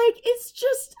 literally. Like, it's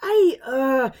just,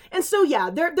 And so,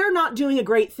 yeah, they're not doing a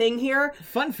great thing here.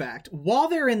 Fun fact, while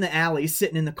they're in the alley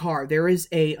sitting in the car, there is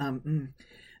a,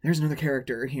 there's another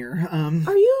character here.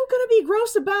 Are you gonna be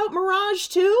gross about Mirage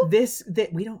too? That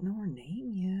we don't know her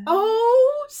name yet.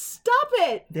 Oh, stop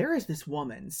it! There is this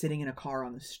woman sitting in a car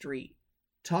on the street,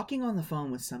 talking on the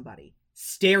phone with somebody,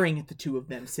 staring at the two of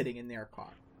them sitting in their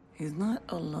car. He's not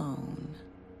alone.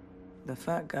 The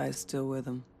fat guy's still with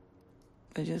him.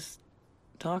 They're just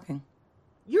talking.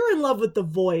 You're in love with the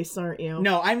voice, aren't you?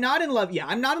 No, I'm not in love. Yeah,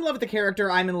 I'm not in love with the character.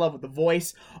 I'm in love with the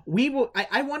voice.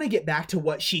 I want to get back to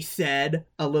what she said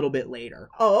a little bit later.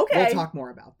 Oh, okay. We'll talk more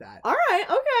about that. All right,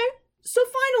 okay. So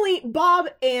finally, Bob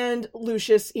and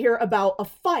Lucius hear about a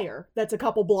fire that's a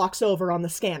couple blocks over on the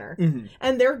scanner. Mm-hmm.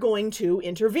 And they're going to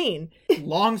intervene.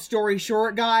 Long story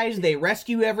short, guys, they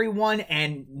rescue everyone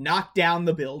and knock down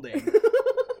the building.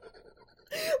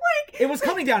 It was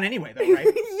coming down anyway, though, right?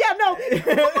 Yeah, no.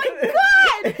 Oh my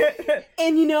God!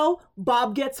 And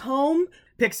Bob gets home,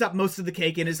 picks up most of the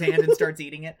cake in his hand and starts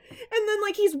eating it. And then,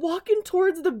 he's walking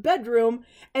towards the bedroom,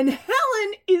 and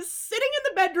Helen is sitting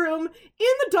in the bedroom,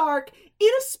 in the dark, in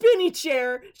a spinny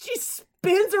chair. She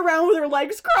spins around with her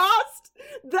legs crossed.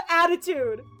 The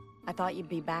attitude. I thought you'd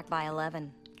be back by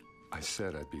 11. I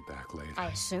said I'd be back later. I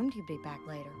assumed you'd be back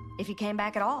later. If you came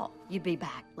back at all, you'd be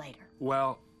back later.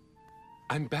 Well,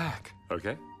 I'm back,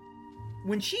 okay?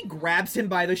 When she grabs him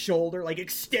by the shoulder,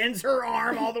 extends her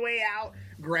arm all the way out,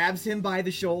 grabs him by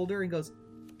the shoulder and goes,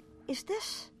 "Is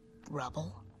this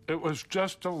rubble?" It was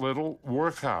just a little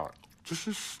workout.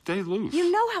 Just stay loose.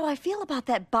 You know how I feel about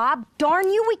that, Bob.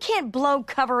 Darn you, we can't blow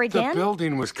cover again. The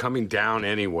building was coming down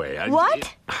anyway.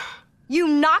 What? You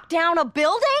knocked down a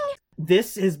building?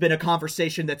 This has been a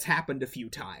conversation that's happened a few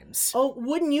times. Oh,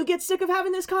 wouldn't you get sick of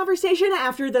having this conversation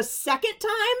after the second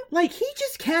time? He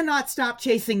just cannot stop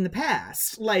chasing the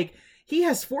past. He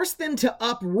has forced them to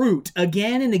uproot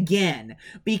again and again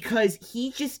because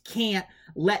he just can't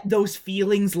let those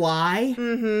feelings lie.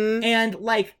 Mm-hmm. And,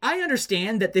 I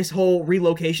understand that this whole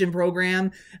relocation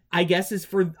program, I guess, is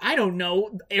for, I don't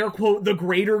know, air quote, the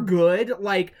greater good.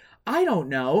 I don't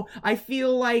know. I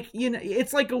feel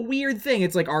it's a weird thing.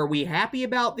 It's are we happy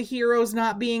about the heroes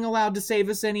not being allowed to save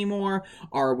us anymore?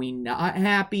 Are we not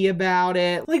happy about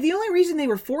it? The only reason they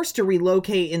were forced to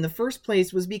relocate in the first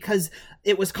place was because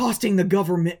it was costing the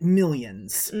government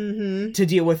millions to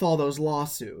deal with all those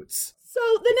lawsuits. So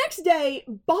the next day,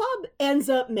 Bob ends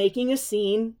up making a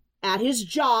scene at his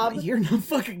job. You're not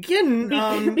fucking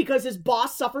kidding. Because his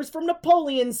boss suffers from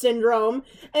Napoleon syndrome,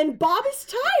 and Bob is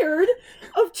tired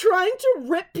of trying to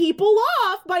rip people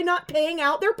off by not paying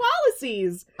out their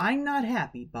policies. I'm not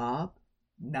happy, Bob.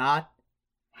 Not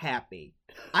happy.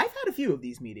 I've had a few of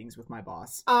these meetings with my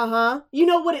boss. Uh-huh. You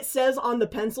know what it says on the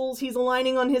pencils he's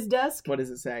aligning on his desk? What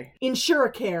does it say?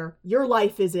 Insuracare, your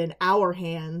life is in our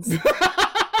hands.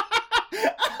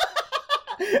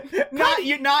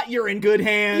 Not you're in good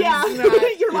hands. Yeah,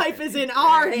 your life is in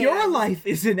our hands. Your life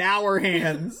is in our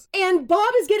hands. And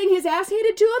Bob is getting his ass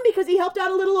handed to him because he helped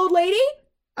out a little old lady.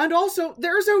 And also,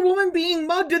 there's a woman being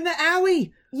mugged in the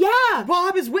alley. Yeah.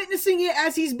 Bob is witnessing it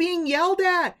as he's being yelled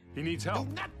at. He needs help.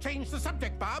 Do not change the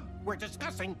subject, Bob. We're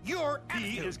discussing your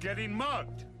attitude. He is getting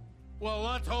mugged. Well,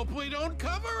 let's hope we don't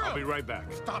cover him. I'll be right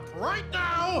back. Stop right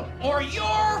now, or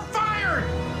you're fired!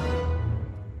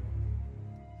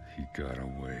 He got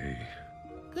away.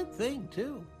 Good thing,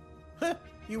 too.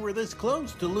 You were this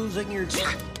close to losing your...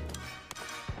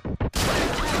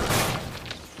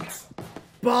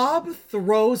 Bob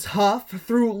throws Huff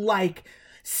through,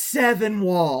 7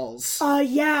 walls.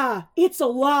 Yeah, it's a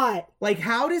lot.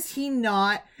 How does he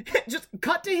not... Just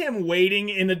cut to him waiting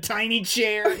in a tiny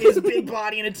chair, his big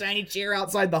body in a tiny chair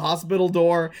outside the hospital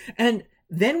door, and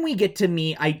then we get to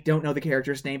meet, I don't know the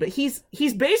character's name, but he's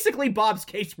basically Bob's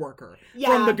caseworker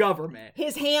from the government.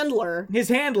 His handler. His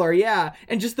handler, yeah.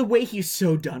 And just the way he's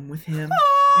so done with him.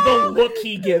 The look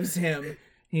he gives him.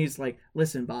 He's like,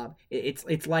 listen, Bob,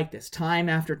 it's like this. Time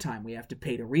after time, we have to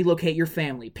pay to relocate your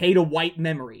family, pay to wipe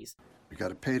memories. We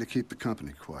gotta pay to keep the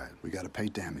company quiet. We gotta pay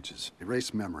damages,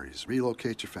 erase memories,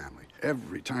 relocate your family.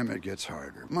 Every time it gets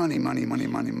harder. Money, money, money,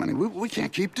 money, money. We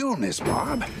can't keep doing this,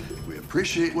 Bob. We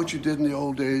appreciate what you did in the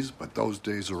old days, but those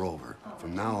days are over.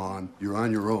 From now on, you're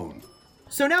on your own.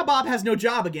 So now Bob has no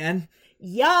job again.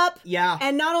 Yup. Yeah.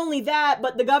 And not only that,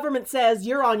 but the government says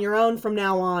you're on your own from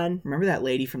now on. Remember that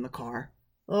lady from the car?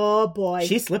 Oh, boy.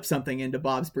 She slipped something into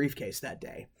Bob's briefcase that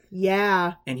day.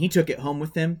 Yeah. And he took it home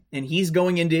with him, and he's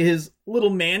going into his little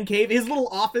man cave, his little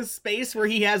office space where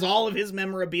he has all of his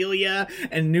memorabilia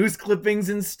and news clippings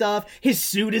and stuff. His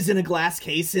suit is in a glass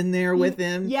case in there with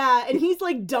him. Yeah, and he's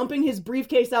like dumping his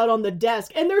briefcase out on the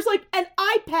desk, and there's like an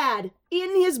iPad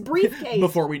in his briefcase.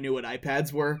 Before we knew what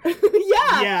iPads were. Yeah.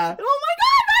 Yeah. Oh my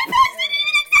god, iPads didn't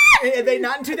even exist! They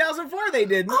not in 2004, they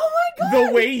didn't. Oh my god!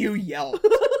 The way you yelled.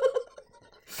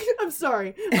 I'm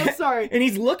sorry. And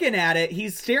he's looking at it,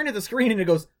 he's staring at the screen, and it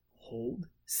goes, hold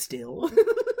still.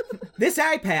 This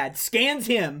iPad scans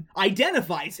him,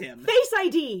 identifies him. Face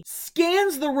ID.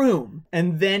 Scans the room,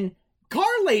 and then Car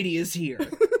Lady is here.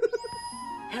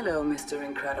 Hello, Mr.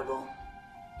 Incredible.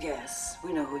 Yes,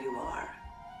 we know who you are.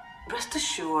 Rest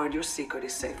assured your secret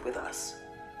is safe with us.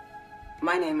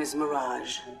 My name is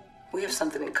Mirage. We have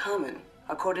something in common.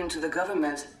 According to the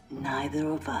government, neither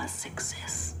of us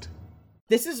exist.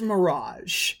 This is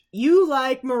Mirage. You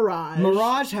like Mirage.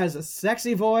 Mirage has a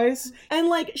sexy voice. And,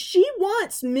 like, she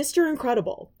wants Mr.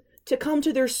 Incredible to come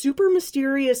to their super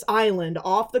mysterious island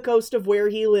off the coast of where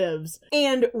he lives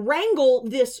and wrangle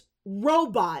this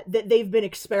robot that they've been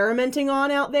experimenting on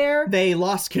out there. They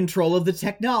lost control of the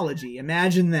technology.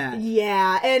 Imagine that.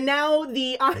 Yeah, and now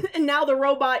the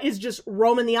robot is just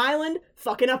roaming the island,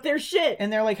 fucking up their shit.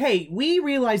 And they're like, hey, we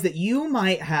realize that you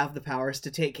might have the powers to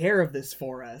take care of this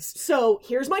for us. So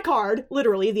here's my card.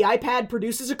 Literally, the iPad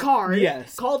produces a card.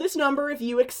 Yes. Call this number if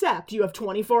you accept. You have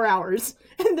 24 hours.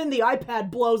 And then the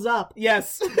iPad blows up.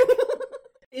 Yes.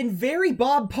 In very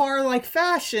Bob Parr-like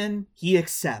fashion, he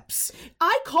accepts.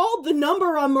 I called the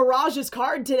number on Mirage's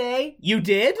card today. You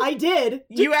did? I did.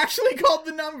 You actually called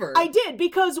the number? I did,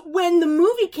 because when the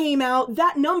movie came out,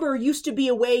 that number used to be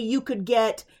a way you could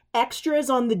get extras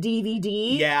on the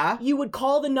DVD. Yeah. You would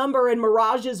call the number and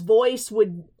Mirage's voice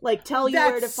would, like, tell you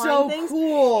where to find things. That's so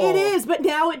cool. It is, but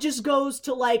now it just goes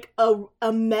to, like,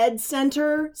 a med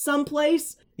center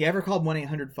someplace. You ever called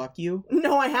 1-800-FUCK-YOU?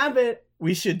 No, I haven't.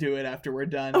 We should do it after we're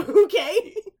done.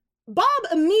 Okay. Bob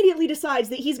immediately decides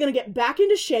that he's going to get back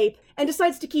into shape and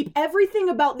decides to keep everything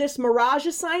about this Mirage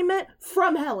assignment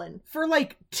from Helen. For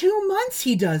like 2 months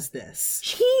he does this.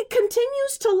 He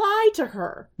continues to lie to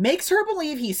her. Makes her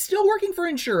believe he's still working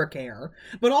for InsureCare,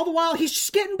 but all the while he's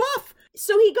just getting buff.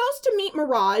 So he goes to meet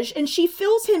Mirage and she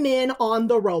fills him in on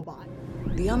the robot.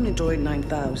 The Omnidroid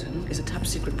 9000 is a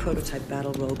top-secret prototype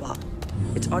battle robot.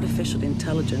 Its artificial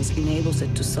intelligence enables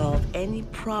it to solve any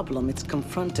problem it's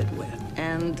confronted with.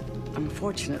 And,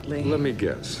 unfortunately... Let me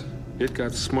guess. It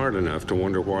got smart enough to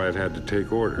wonder why it had to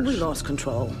take orders. We lost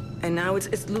control. And now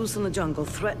it's loose in the jungle,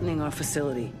 threatening our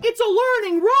facility. It's a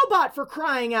learning robot, for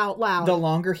crying out loud! The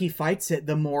longer he fights it,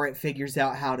 the more it figures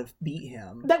out how to beat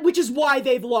him. Which is why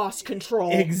they've lost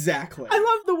control. Exactly. I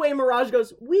love the way Mirage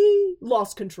goes, we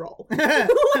lost control.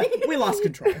 We lost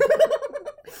control.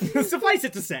 Suffice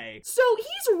it to say. So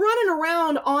he's running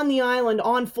around on the island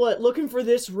on foot looking for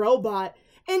this robot,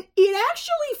 and it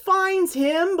actually finds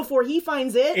him before he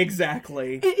finds it.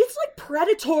 Exactly. It's like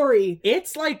predatory.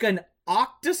 It's like an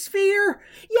octosphere?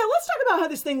 Yeah, let's talk about how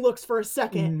this thing looks for a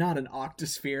second. Not an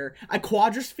octosphere. A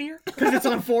quadrosphere? Because it's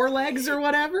on 4 legs or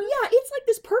whatever? Yeah, it's like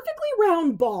this perfectly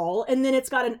round ball, and then it's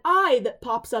got an eye that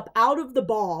pops up out of the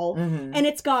ball, and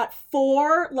it's got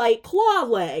 4, like, claw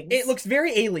legs. It looks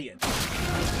very alien.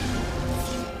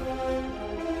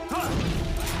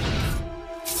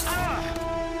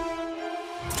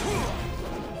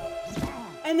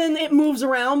 And then it moves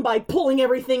around by pulling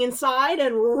everything inside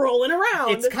and rolling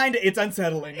around. It's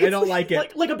unsettling. I don't like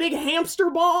it. Like a big hamster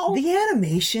ball. The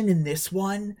animation in this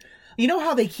one, you know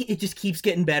how it just keeps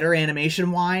getting better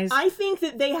animation-wise? I think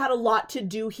that they had a lot to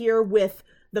do here with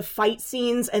the fight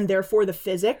scenes and therefore the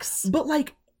physics. But,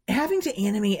 like, having to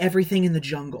animate everything in the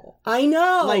jungle. I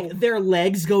know. Like, their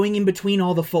legs going in between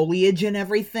all the foliage and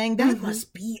everything. That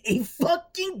must be a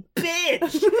fucking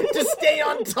bitch to stay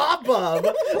on top of.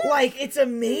 Like, it's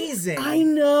amazing. I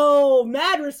know.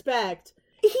 Mad respect.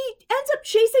 he ends up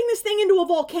chasing this thing into a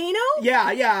volcano.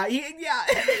 Yeah.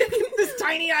 This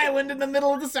tiny island in the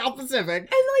middle of the South Pacific. And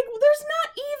there's not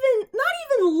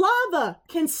even lava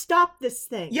can stop this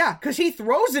thing. Yeah, because he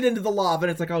throws it into the lava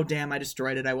and it's like, oh damn, I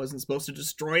destroyed it. I wasn't supposed to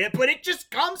destroy it, but it just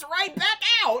comes right back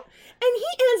out. And he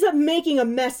ends up making a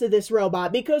mess of this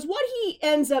robot because what he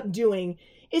ends up doing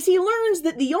is he learns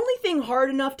that the only thing hard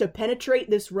enough to penetrate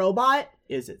this robot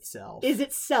is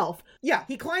itself. Yeah,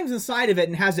 he climbs inside of it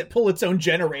and has it pull its own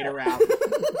generator out.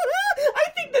 I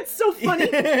think that's so funny.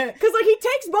 Because, he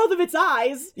takes both of its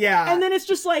eyes. Yeah. And then it's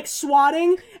just,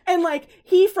 swatting. And,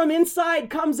 he from inside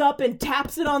comes up and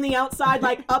taps it on the outside,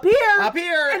 up here. Up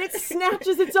here. And it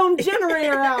snatches its own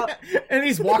generator out. And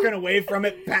he's walking away from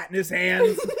it, patting his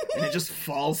hands. And it just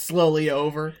falls slowly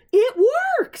over. It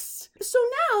works. So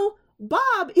now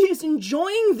Bob is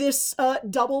enjoying this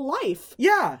double life.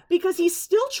 Yeah. Because he's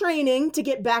still training to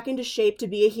get back into shape to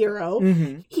be a hero.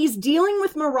 Mm-hmm. He's dealing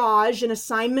with Mirage and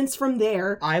assignments from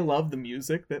there. I love the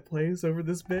music that plays over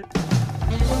this bit.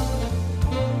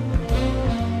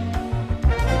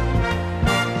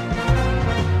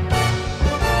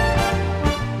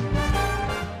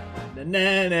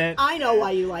 I know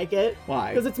why you like it.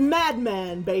 Why? Because it's Mad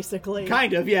Men, basically.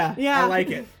 Kind of, yeah. Yeah. I like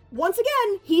it. Once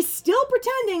again, he's still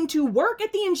pretending to work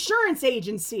at the insurance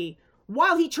agency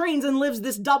while he trains and lives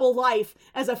this double life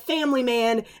as a family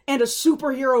man and a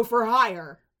superhero for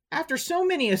hire. After so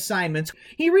many assignments,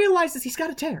 he realizes he's got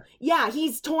a tear. Yeah,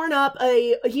 he's torn a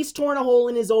hole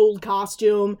in his old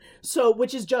costume,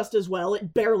 which is just as well.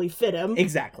 It barely fit him.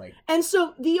 Exactly. And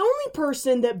so the only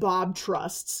person that Bob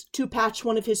trusts to patch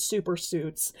one of his super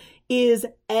suits is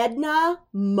Edna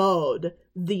Mode,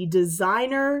 the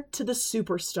designer to the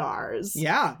superstars.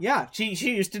 Yeah. She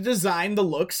used to design the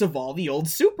looks of all the old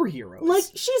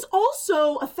superheroes. She's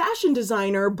also a fashion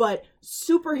designer, but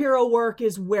superhero work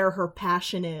is where her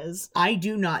passion is. I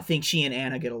do not think she and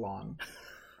Anna get along.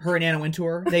 Her and Anna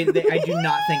Wintour, I do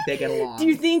not think they get along. Do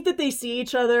you think that they see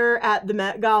each other at the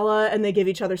Met Gala and they give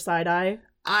each other side eye?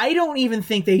 I don't even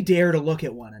think they dare to look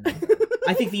at one another.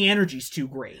 I think the energy's too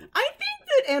great. I think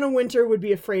that Anna Wintour would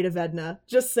be afraid of Edna.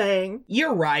 Just saying.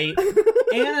 You're right.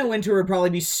 Anna Wintour would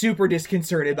probably be super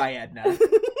disconcerted by Edna.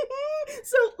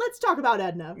 So let's talk about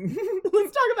Edna.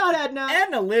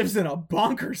 Edna lives in a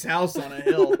bonkers house on a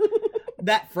hill.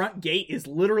 That front gate is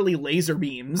literally laser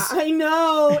beams. I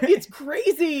know. It's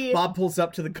crazy. Bob pulls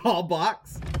up to the call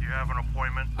box. You have an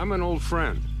appointment? I'm an old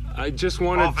friend. I just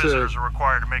wanted All visitors are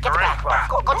required to make arrangements.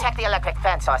 Go check the electric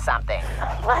fence or something.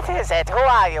 What is it? Who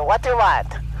are you? What do you want?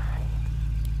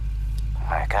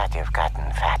 My God, you've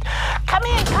gotten fat. Come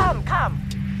in, come.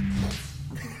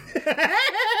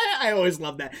 I always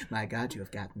love that. My God, you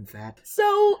have gotten fat.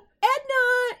 So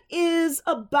Edna is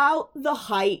about the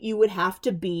height you would have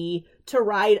to be to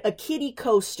ride a kiddie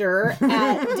coaster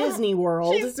at Disney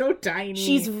World. She's so tiny.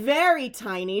 She's very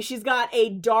tiny. She's got a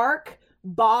dark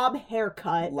bob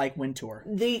haircut. Like Wintour.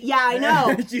 Yeah, I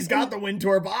know. She's got the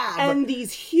Wintour bob. And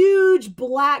these huge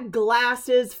black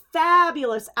glasses,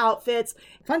 fabulous outfits.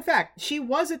 Fun fact, she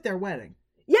was at their wedding.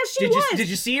 Yes, she was. Did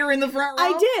you see her in the front row?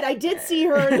 I did see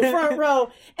her in the front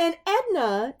row. And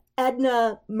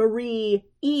Edna Marie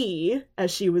E,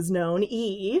 as she was known,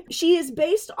 E, she is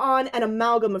based on an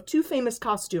amalgam of two famous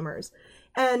costumers.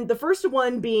 And the first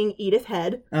one being Edith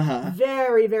Head. Uh-huh.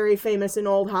 Very, very famous in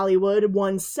old Hollywood.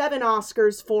 Won 7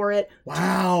 Oscars for it.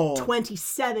 Wow.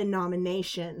 27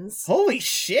 nominations. Holy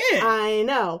shit. I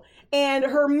know. And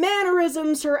her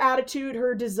mannerisms, her attitude,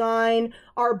 her design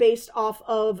are based off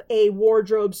of a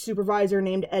wardrobe supervisor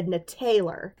named Edna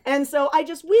Taylor. And so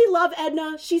we love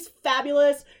Edna. She's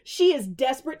fabulous. She is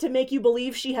desperate to make you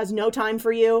believe she has no time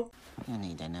for you. You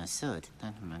need a new suit.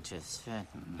 That much is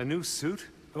certain. A new suit?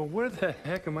 Oh, where the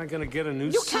heck am I gonna get a new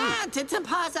You suit? can't! It's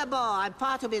impossible! I'm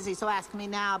far too busy, so ask me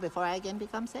now before I again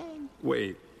become sane.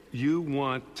 Wait, you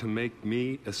want to make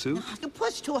me a suit? You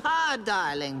push too hard,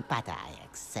 darling, but I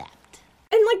accept.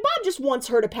 And Bob just wants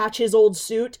her to patch his old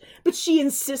suit, but she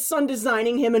insists on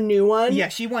designing him a new one. Yeah,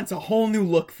 she wants a whole new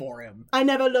look for him. I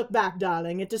never look back,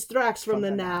 darling. It distracts from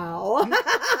the now.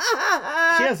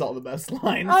 She has all the best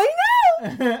lines. I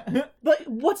know! But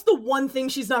what's the one thing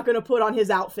she's not going to put on his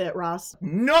outfit, Ross?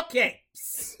 No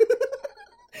capes!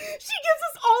 She gives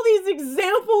us all these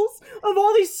examples of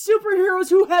all these superheroes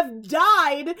who have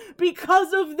died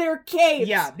because of their capes.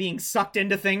 Yeah, being sucked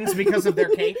into things because of their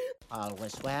cape. All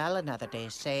was well, another day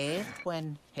saved,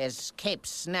 when his cape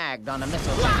snagged on a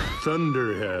missile.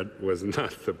 Thunderhead was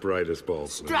not the brightest bulb.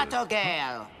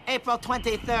 Stratogale, April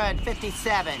 23rd,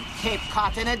 57. Cape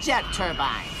caught in a jet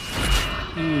turbine.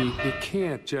 You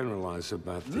can't generalize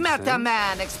about this.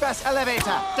 Metaman, Express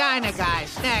Elevator, Diner Guy,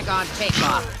 Snag on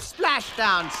Takeoff,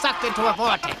 Splashdown, sucked into a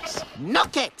vortex. No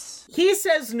kicks. He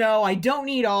says no, I don't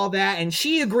need all that, and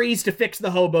she agrees to fix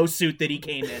the hobo suit that he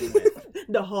came in with.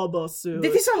 The hobo suit.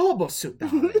 This is a hobo suit,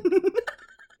 darling.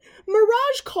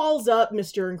 Mirage calls up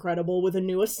Mr. Incredible with a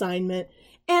new assignment,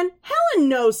 and Helen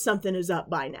knows something is up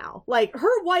by now. Like,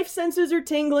 her wife senses are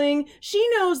tingling. She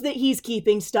knows that he's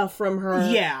keeping stuff from her.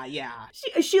 Yeah.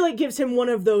 She like, gives him one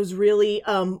of those really,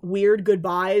 weird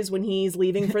goodbyes when he's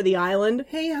leaving for the island.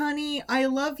 Hey, honey, I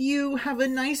love you. Have a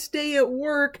nice day at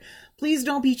work. Please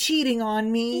don't be cheating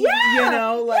on me. Yeah! You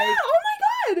know, like... Yeah, oh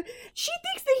my god! She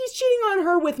thinks that he's cheating on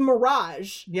her with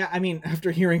Mirage. Yeah, I mean, after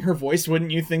hearing her voice,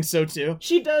 wouldn't you think so, too?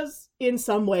 She does in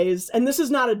some ways, and this is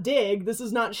not a dig, this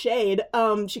is not shade.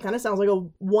 She kind of sounds like a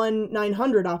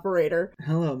 1-900 operator.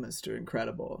 Hello, Mr.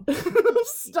 Incredible.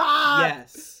 Stop!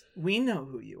 Yes, we know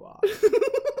who you are.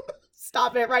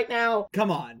 Stop it right now. Come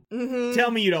on. Mm-hmm.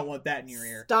 Tell me you don't want that in your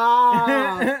ear.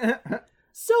 Stop.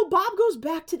 So Bob goes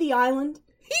back to the island.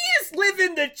 He is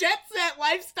living the jet set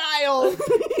lifestyle.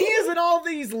 He is in all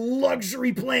these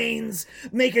luxury planes,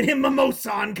 making him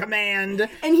mimosa on command.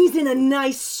 And he's in a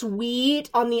nice suite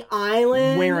on the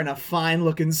island. Wearing a fine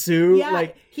looking suit. Yeah.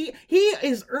 Like, he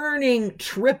is earning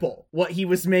triple what he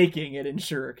was making at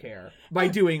InsureCare by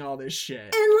doing all this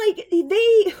shit. And like, he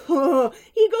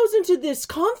goes into this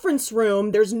conference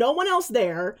room. There's no one else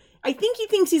there. I think he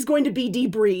thinks he's going to be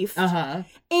debriefed. Uh-huh.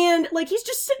 And, like, he's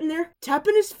just sitting there,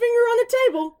 tapping his finger on the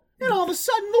table. And all of a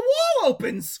sudden, the wall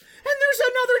opens, and there's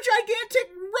another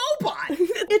gigantic robot.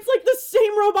 It's like the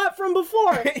same robot from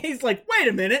before. He's like, wait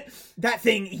a minute. That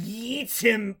thing yeets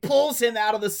him, pulls him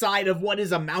out of the side of what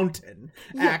is a mountain,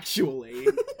 actually.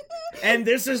 And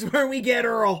this is where we get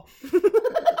Earl.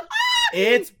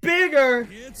 It's bigger.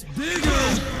 It's bigger.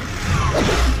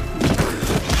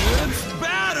 It's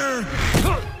badder.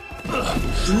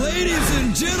 Ladies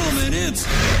and gentlemen, it's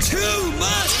too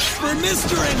much for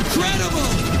Mr. Incredible!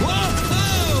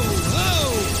 Whoa!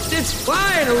 It's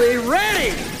finally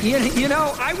ready! You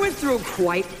know, I went through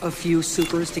quite a few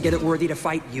supers to get it worthy to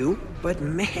fight you, but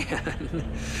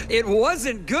man, it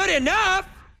wasn't good enough!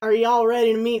 Are y'all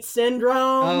ready to meet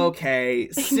Syndrome? Okay,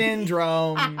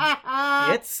 Syndrome.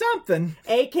 It's something.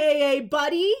 AKA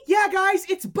Buddy? Yeah, guys,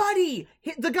 it's Buddy.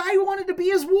 The guy who wanted to be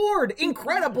his ward.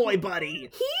 Incrediboy Buddy.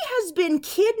 He has been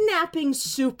kidnapping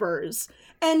supers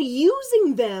and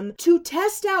using them to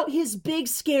test out his big,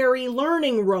 scary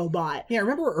learning robot. Yeah,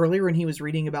 remember earlier when he was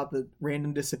reading about the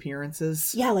random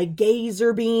disappearances? Yeah, like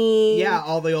Gazer Beam. Yeah,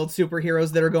 all the old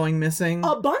superheroes that are going missing.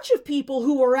 A bunch of people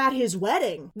who were at his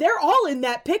wedding. They're all in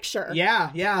that picture.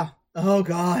 Yeah. Oh,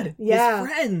 God. Yeah. His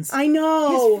friends. I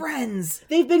know. His friends.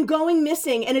 They've been going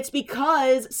missing, and it's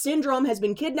because Syndrome has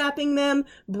been kidnapping them,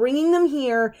 bringing them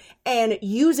here, and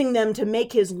using them to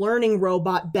make his learning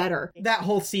robot better. That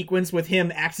whole sequence with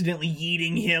him accidentally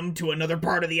yeeting him to another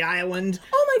part of the island.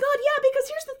 Oh my god, yeah, because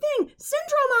here's the thing.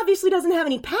 Syndrome obviously doesn't have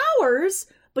any powers,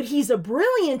 but he's a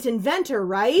brilliant inventor,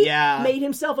 right? Yeah. Made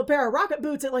himself a pair of rocket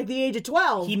boots at like the age of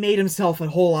 12. He made himself a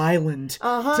whole island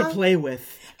to play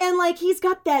with. And like he's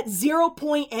got that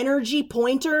 0-point energy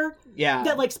pointer. Yeah.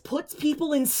 That like puts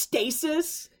people in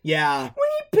stasis. Yeah. When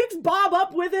he picks Bob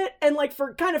up with it and like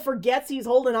kind of forgets he's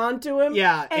holding on to him.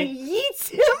 Yeah. And yeets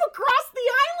him across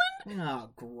the island. Oh,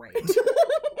 great.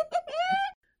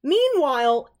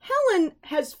 Meanwhile, Helen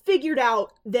has figured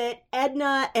out that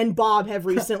Edna and Bob have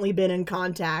recently been in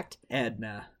contact.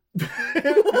 Edna.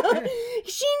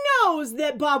 She knows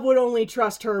that Bob would only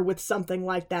trust her with something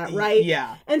like that, right?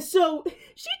 Yeah. And so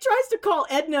she tries to call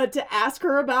Edna to ask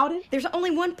her about it. There's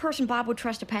only one person Bob would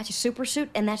trust to patch a super suit,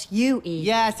 and that's you, Eve.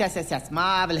 Yes.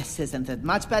 Marvelous, isn't it?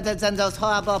 Much better than those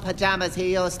horrible pajamas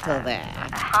he used to wear.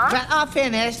 Well, all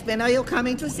finished. When are you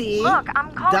coming to see? Look,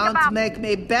 I'm calling Don't about... make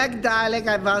me beg, darling.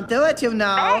 I won't do it, you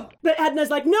know. Beg? But Edna's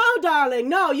like, no, darling,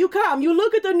 no, you come. You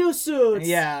look at the new suits.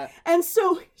 Yeah. And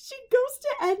so she goes to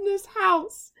Edna's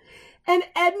house. And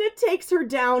Edna takes her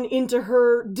down into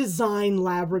her design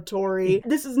laboratory.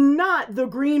 This is not the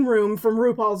green room from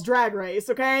RuPaul's Drag Race,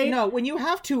 okay? No, when you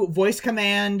have to voice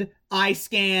command, eye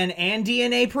scan, and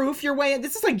DNA proof your way in,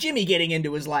 this is like Jimmy getting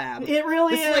into his lab. It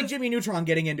really is. This is like Jimmy Neutron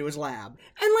getting into his lab.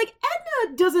 And like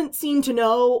Edna doesn't seem to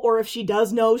know, or if she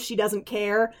does know, she doesn't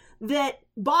care, that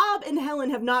Bob and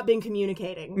Helen have not been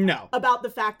communicating. No. About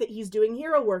the fact that he's doing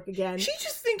hero work again. She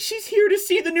just thinks she's here to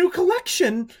see the new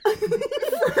collection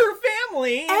for her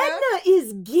family. Edna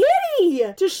is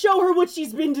giddy to show her what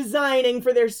she's been designing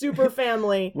for their super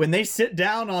family. When they sit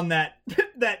down on that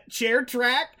chair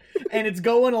track, and it's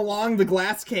going along the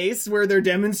glass case where they're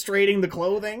demonstrating the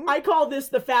clothing. I call this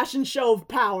the fashion show of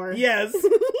power. Yes.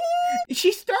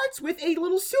 She starts with a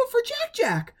little suit for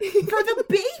Jack for the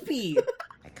baby.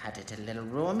 I cut it a little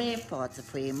roomy for the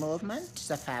free movement.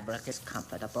 The fabric is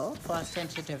comfortable for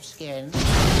sensitive skin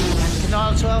and can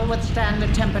also withstand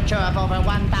a temperature of over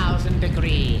 1,000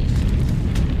 degrees.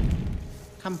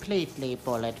 Completely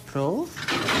bulletproof.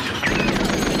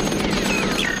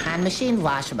 And machine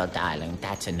washable, darling.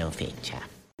 That's a new feature.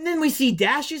 And then we see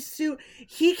Dash's suit.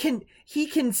 He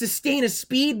can sustain a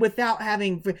speed without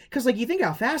having, because like you think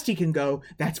how fast he can go,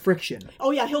 that's friction. Oh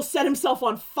yeah, he'll set himself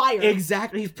on fire.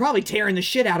 Exactly. He's probably tearing the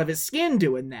shit out of his skin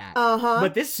doing that.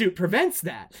 But this suit prevents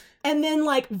that. And then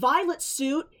like Violet's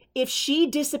suit, if she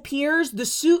disappears, the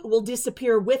suit will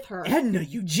disappear with her. Edna,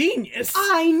 you genius.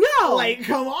 I know. Like,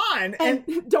 come on. And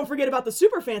don't forget about the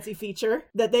super fancy feature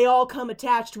that they all come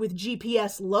attached with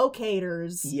GPS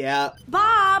locators. Yeah.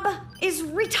 Bob is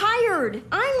retired.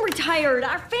 I'm retired.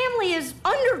 Our family is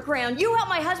underground. You help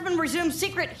my husband resume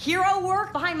secret hero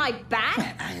work behind my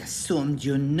back? I assumed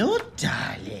you knew,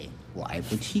 darling. Why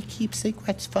would he keep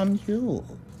secrets from you?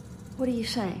 What are you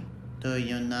saying? Do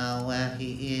you know where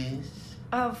he is?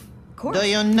 Of course. Do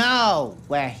you know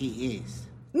where he is?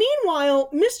 Meanwhile,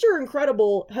 Mr.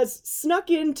 Incredible has snuck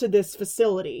into this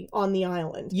facility on the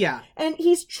island. Yeah. And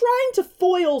he's trying to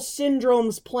foil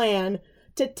Syndrome's plan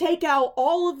to take out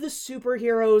all of the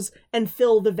superheroes and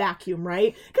fill the vacuum,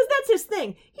 right? Because that's his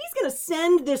thing. He's going to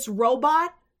send this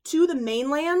robot to the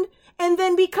mainland, and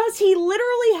then because he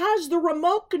literally has the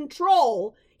remote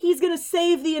control, he's gonna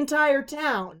save the entire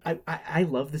town. I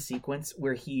love the sequence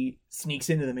where he sneaks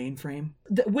into the mainframe.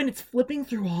 When it's flipping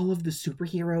through all of the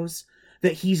superheroes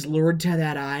that he's lured to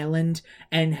that island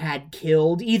and had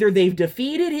killed. Either they've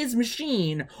defeated his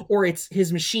machine or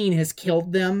his machine has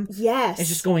killed them. Yes. It's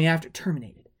just going after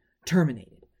terminated.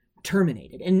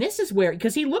 And this is where,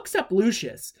 because he looks up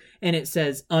Lucius and it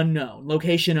says unknown,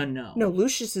 location unknown. No,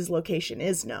 Lucius's location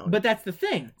is known. But that's the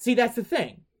thing. See, that's the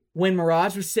thing. When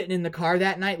Mirage was sitting in the car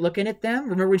that night looking at them,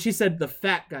 remember when she said the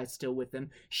fat guy's still with them?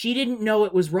 She didn't know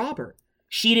it was Robert.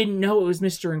 She didn't know it was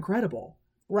Mr. Incredible.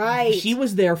 Right. She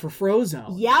was there for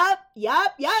Frozone. Yep.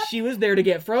 She was there to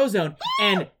get Frozone,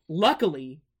 and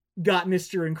luckily got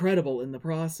Mr. Incredible in the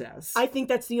process. I think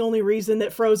that's the only reason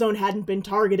that Frozone hadn't been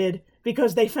targeted,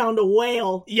 because they found a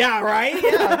whale. Yeah, right?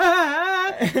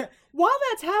 Yeah. While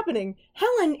that's happening,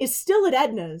 Helen is still at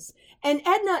Edna's, and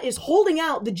Edna is holding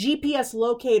out the GPS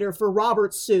locator for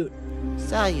Robert's suit.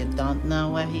 So you don't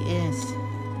know where he is?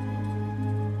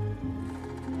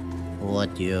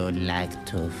 Would you like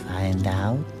to find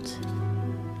out?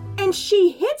 And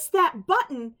she hits that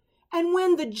button, and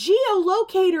when the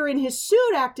geolocator in his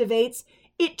suit activates,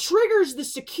 it triggers the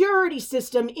security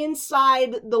system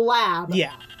inside the lab.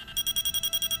 Yeah.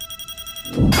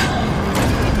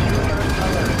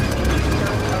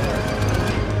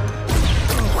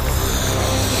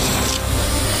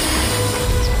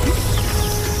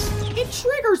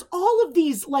 Triggers all of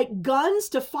these, like, guns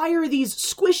to fire these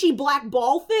squishy black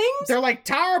ball things. They're like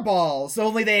tar balls,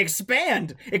 only they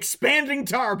expand. Expanding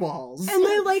tar balls. And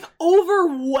they, like,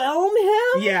 overwhelm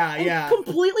him. Yeah.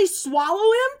 Completely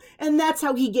swallow him. And that's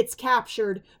how he gets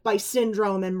captured by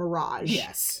Syndrome and Mirage.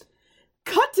 Yes.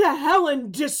 Cut to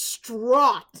Helen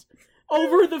distraught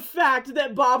over the fact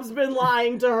that Bob's been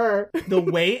lying to her. The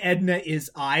way Edna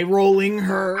is eye-rolling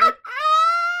her.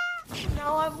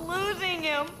 Now I'm losing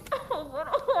him.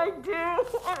 What do I do?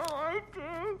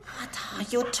 What are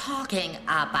you talking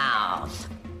about?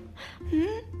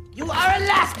 You are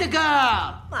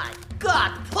Elastigirl! My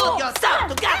God, pull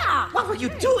yourself together! What will you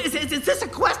do? Is this a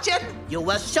question? You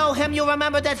will show him you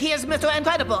remember that he is Mr.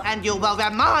 Incredible, and you will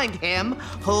remind him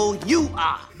who you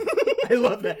are. I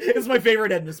love that. It's my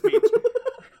favorite Edna speech.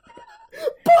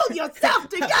 Pull yourself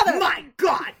together! My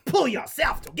God, pull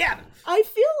yourself together! I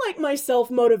feel like my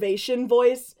self-motivation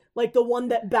voice, like the one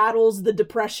that battles the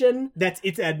depression.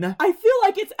 It's Edna. I feel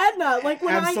like it's Edna. Like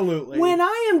when Absolutely. when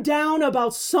I am down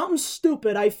about something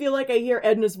stupid, I feel like I hear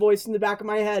Edna's voice in the back of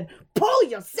my head. Pull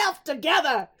yourself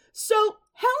together! So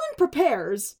Helen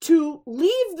prepares to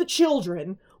leave the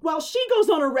children while she goes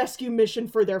on a rescue mission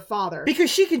for their father. Because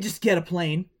she can just get a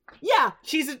plane. Yeah.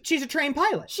 She's a trained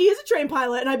pilot. She is a trained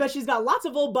pilot, and I bet she's got lots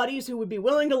of old buddies who would be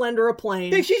willing to lend her a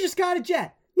plane. She just got a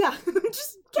jet. Yeah,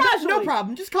 just Casually. No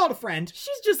problem. Just called a friend.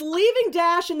 She's just leaving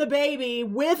Dash and the baby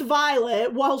with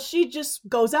Violet while she just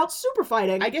goes out super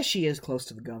fighting. I guess she is close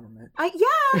to the government.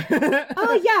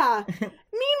 Yeah.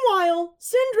 Meanwhile,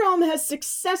 Syndrome has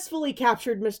successfully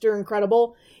captured Mr.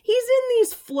 Incredible. He's in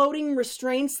these floating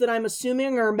restraints that I'm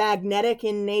assuming are magnetic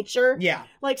in nature. Yeah.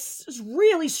 Like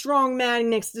really strong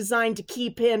magnets designed to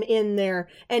keep him in there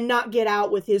and not get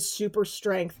out with his super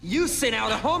strength. You sent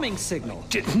out a homing signal.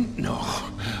 Didn't know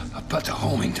about the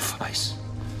homing device.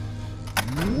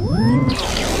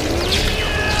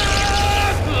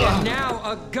 And now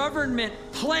a government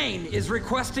plane is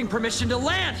requesting permission to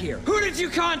land here. Who did you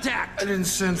contact? I didn't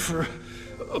send for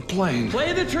a plane.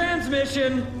 Play the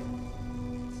transmission.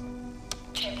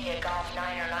 Cynthia Golf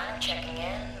 909 checking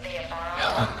in via phone.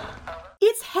 Helen.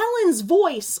 It's Helen's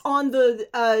voice on the,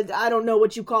 I don't know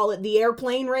what you call it, the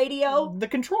airplane radio? The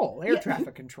control. Air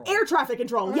traffic control. Air traffic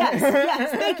control, yes,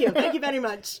 thank you very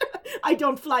much. I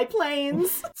don't fly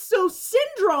planes. So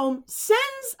Syndrome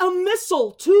sends a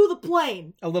missile to the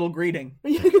plane. A little greeting. Oh,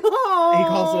 He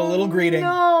calls it a little greeting.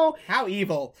 No. How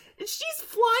evil. She's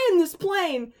flying this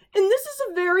plane, and this is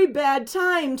a very bad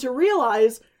time to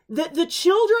realize that the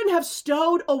children have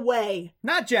stowed away.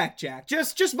 Not Jack,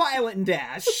 just Violet and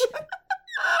Dash.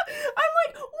 I'm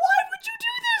like, why would you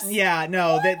do this? Yeah,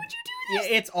 no, Why would you do this?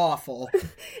 It's awful.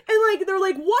 And like, they're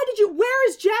like, where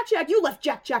is Jack? You left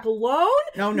Jack alone?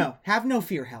 No, have no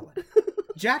fear, Helen.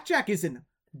 Jack is in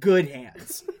good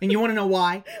hands. And you want to know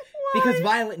why? Because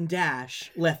Violet and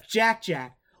Dash left Jack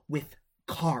with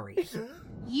Kari.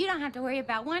 You don't have to worry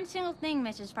about one single thing,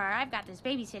 Mrs. Farr. I've got this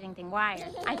babysitting thing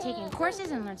wired. I've taken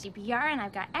courses and learned CPR, and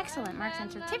I've got excellent marks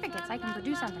and certificates I can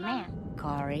produce on demand.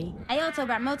 Kari. I also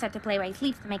brought Mozart to play while he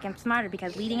sleeps to make him smarter,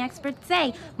 because leading experts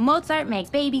say Mozart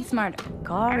makes babies smarter.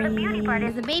 Kari. And the beauty part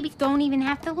is the babies don't even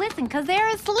have to listen, because they're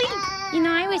asleep. You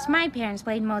know, I wish my parents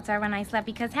played Mozart when I slept,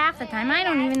 because half the time I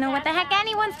don't even know what the heck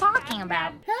anyone's talking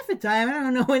about. Half the time I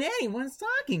don't know what anyone's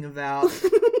talking about.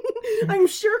 I'm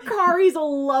sure Kari's a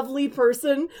lovely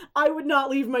person. I would not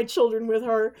leave my children with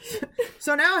her.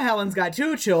 So now Helen's got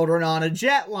 2 children on a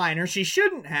jetliner she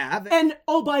shouldn't have. And,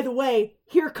 oh, by the way,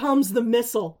 here comes the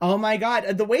missile. Oh my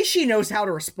god, the way she knows how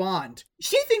to respond.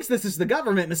 She thinks this is the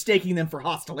government mistaking them for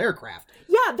hostile aircraft.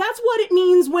 Yeah, that's what it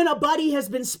means when a buddy has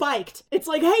been spiked. It's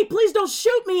like, hey, please don't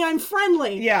shoot me, I'm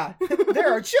friendly. Yeah,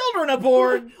 there are children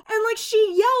aboard. And like,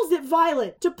 she yells at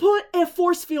Violet to put a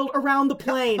force field around the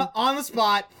plane. On the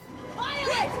spot.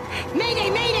 Violet! Mayday,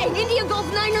 mayday! India Golf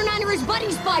 909 or his buddy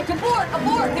spiked! Abort,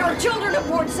 abort! There are children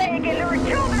aboard! Say again, there are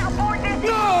children aboard this...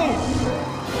 No!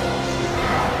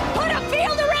 Put a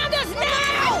field around us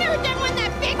now! I've never done one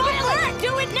that big. Violet,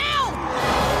 do it now!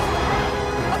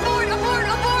 Abort, abort,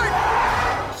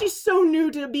 abort! She's so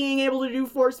new to being able to do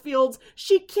force fields,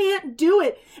 she can't do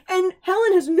it. And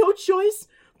Helen has no choice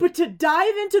but to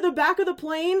dive into the back of the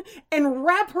plane and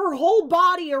wrap her whole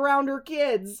body around her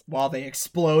kids. While they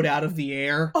explode out of the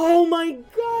air. Oh my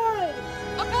god!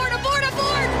 Abort, abort,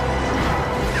 abort!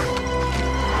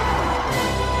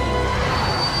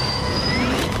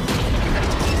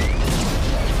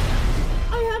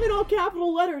 I have in all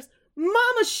capital letters,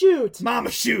 Mama Shoot!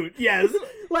 Mama Shoot, yes.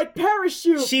 Like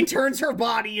parachute. She turns her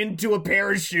body into a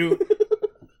parachute.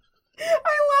 I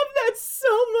love that so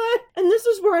much. And this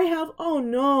is where I have, oh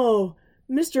no,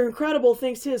 Mr. Incredible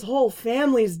thinks his whole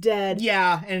family's dead.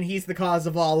 Yeah, and he's the cause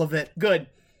of all of it. Good.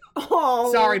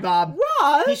 Oh. Sorry, Bob.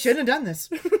 Ross. He shouldn't have done this.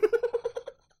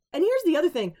 And here's the other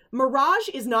thing. Mirage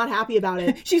is not happy about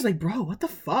it. She's like, bro, what the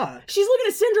fuck? She's looking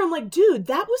at Syndrome like, dude,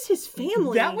 that was his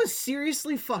family. That was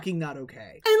seriously fucking not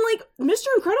okay. And like, Mr.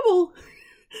 Incredible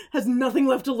has nothing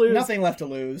left to lose. Nothing left to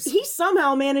lose. He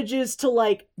somehow manages to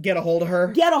like... get a hold of her.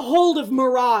 Get a hold of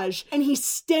Mirage. And he's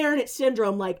staring at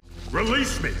Syndrome like...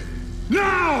 Release me!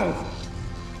 Now!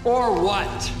 Or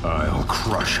what? I'll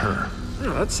crush her.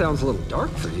 Oh, that sounds a little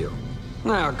dark for you.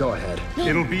 Now, go ahead.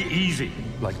 It'll be easy,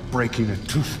 like breaking a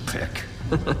toothpick.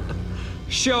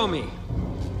 Show me.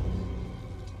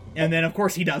 And then, of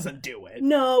course, he doesn't do it.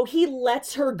 No, he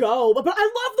lets her go. But I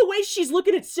love the way she's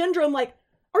looking at Syndrome like,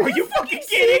 Are you fucking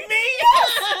kidding me?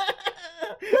 Yes!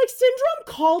 Like, Syndrome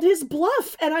called his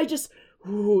bluff, and I just...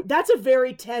 Ooh, that's a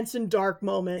very tense and dark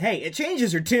moment. Hey, it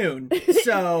changes her tune,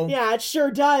 so... Yeah, it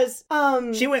sure does.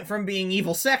 She went from being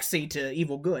evil sexy to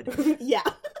evil good. Yeah.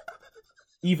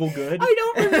 Evil good?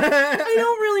 I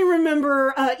don't really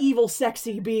remember evil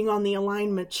sexy being on the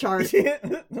alignment chart.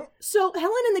 So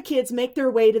Helen and the kids make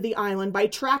their way to the island by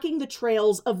tracking the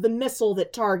trails of the missile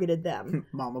that targeted them.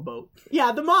 Mama boat.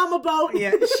 Yeah, the mama boat.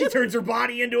 Yeah, she turns her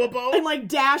body into a boat. And like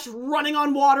Dash running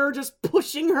on water, just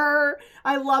pushing her.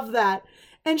 I love that.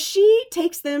 And she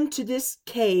takes them to this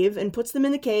cave and puts them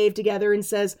in the cave together and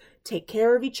says, take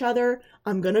care of each other.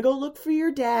 I'm gonna go look for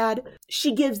your dad.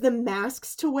 She gives them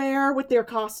masks to wear with their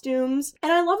costumes.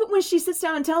 And I love it when she sits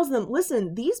down and tells them,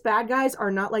 listen, these bad guys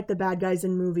are not like the bad guys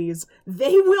in movies.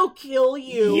 They will kill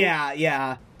you.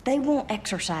 Yeah. They won't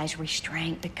exercise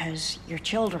restraint because you're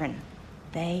children.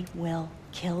 They will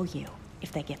kill you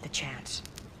if they get the chance.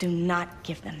 Do not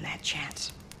give them that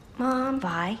chance. Mom.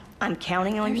 Vi, I'm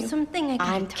counting on you. There's something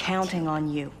I'm counting on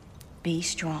you. Be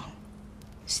strong.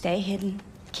 Stay hidden.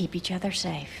 Keep each other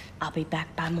safe. I'll be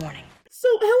back by morning. So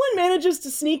Helen manages to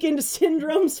sneak into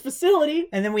Syndrome's facility.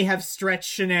 And then we have Stretch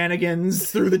shenanigans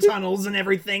through the tunnels and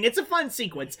everything. It's a fun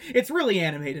sequence. It's really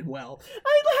animated well.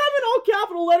 I have in all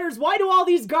capital letters, why do all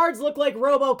these guards look like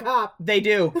RoboCop? They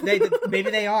do.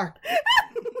 Maybe they are.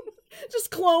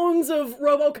 Just clones of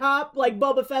RoboCop, like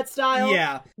Boba Fett style.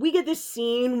 Yeah. We get this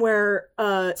scene where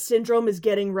Syndrome is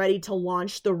getting ready to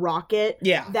launch the rocket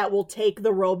that will take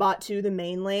the robot to the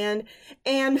mainland.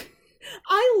 And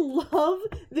I love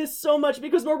this so much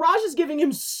because Mirage is giving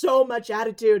him so much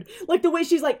attitude. Like the way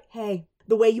she's like, hey,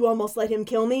 the way you almost let him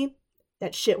kill me,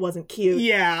 that shit wasn't cute.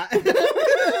 Yeah.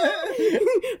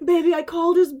 Baby, I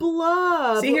called his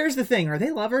bluff. See, here's the thing. Are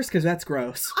they lovers? Because that's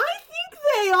gross. I think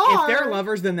they are. If they're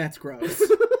lovers, then that's gross.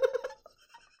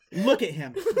 Look at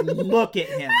him. Look at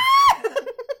him.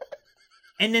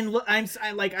 And then look, I'm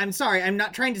sorry, I'm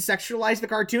not trying to sexualize the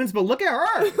cartoons, but look at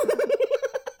her.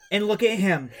 And look at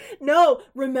him. No,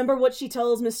 remember what she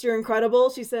tells Mr. Incredible?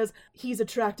 She says, he's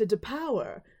attracted to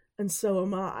power, and so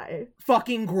am I.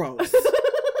 Fucking gross.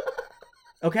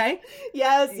 Okay?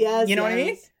 Yes. You know what I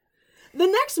mean? The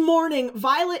next morning,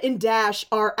 Violet and Dash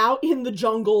are out in the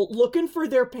jungle looking for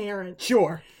their parents.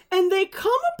 Sure. And they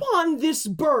come upon this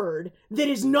bird that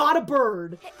is not a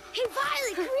bird. Hey,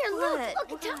 Violet, come here, look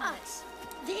at us.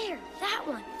 There, that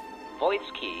one. Voice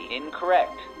key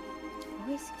incorrect.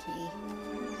 Voice key.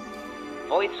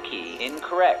 Voice key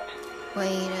incorrect. Wait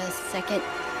a second.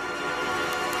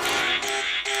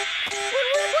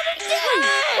 What are we doing?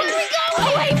 Where are we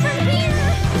going? Away from here!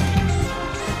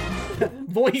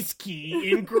 Voice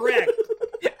key incorrect.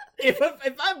 If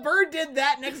a bird did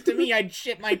that next to me, I'd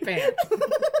shit my pants.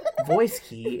 Voice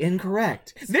key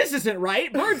incorrect. This isn't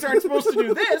right. Birds aren't supposed to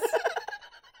do this.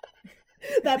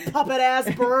 That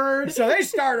puppet-ass bird. So they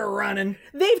started running.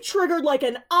 They've triggered like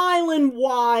an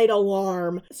island-wide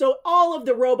alarm. So all of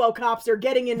the RoboCops are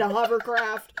getting into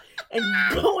hovercraft and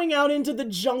going out into the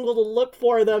jungle to look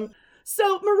for them.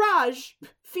 So Mirage,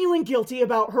 feeling guilty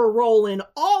about her role in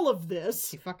all of this.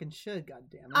 She fucking should,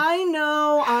 goddammit. I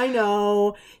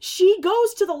know. She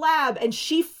goes to the lab and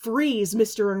she frees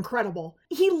Mr. Incredible.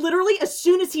 He literally, as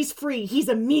soon as he's free, he's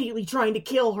immediately trying to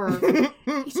kill her.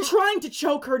 He's trying to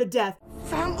choke her to death.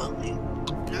 Family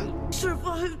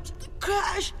survived the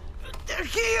crash. They're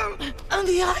here on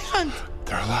the island.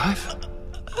 They're alive?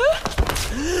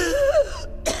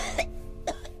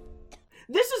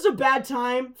 This is a bad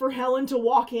time for Helen to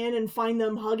walk in and find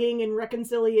them hugging in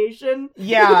reconciliation.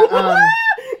 Yeah, The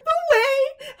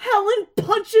way Helen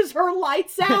punches her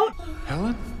lights out.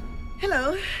 Helen?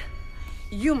 Hello.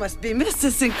 You must be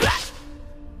Mrs. Sinclair.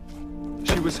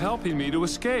 She was helping me to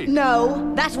escape.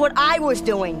 No, that's what I was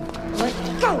doing. Let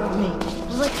go of me.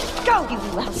 Let go, you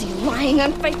lousy, lying,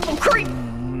 unfaithful creep.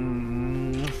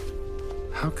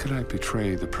 How could I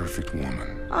betray the perfect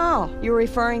woman? Oh, you're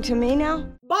referring to me now?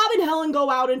 Bob and Helen go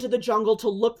out into the jungle to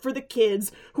look for the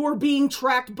kids who are being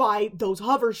tracked by those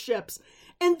hover ships.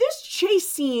 And this chase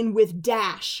scene with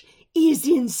Dash is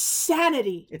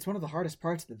insanity. It's one of the hardest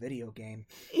parts of the video game.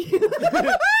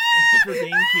 For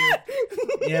GameCube.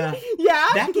 Yeah. Yeah?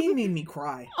 That game made me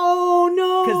cry. Oh,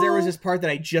 no. Because there was this part that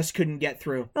I just couldn't get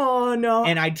through. Oh, no.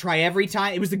 And I'd try every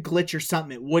time. It was a glitch or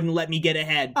something. It wouldn't let me get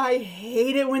ahead. I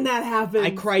hate it when that happens.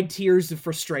 I cried tears of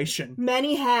frustration.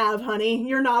 Many have, honey.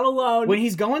 You're not alone. When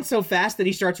he's going so fast that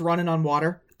he starts running on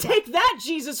water. Take that,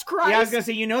 Jesus Christ! Yeah, I was gonna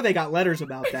say, they got letters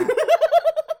about that.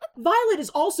 Violet is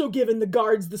also given the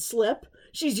guards the slip.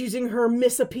 She's using her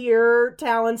misappear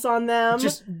talents on them.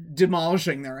 Just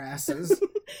demolishing their asses.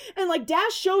 And,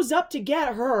 Dash shows up to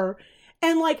get her.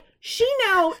 And, she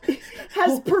now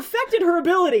has perfected her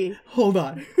ability. Hold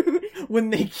on.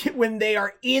 When they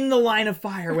are in the line of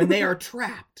fire, when they are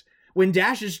trapped, when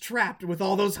Dash is trapped with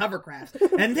all those hovercrafts,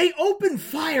 and they open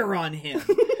fire on him,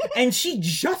 and she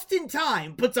just in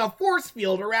time puts a force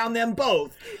field around them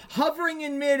both, hovering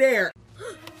in midair.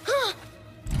 How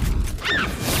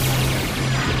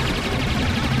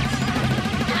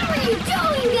are you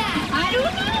doing that? I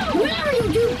don't know. Whatever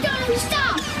you do, don't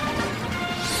stop.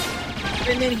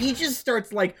 And then he just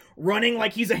starts running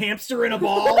like he's a hamster in a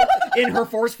ball, in her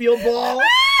force field ball.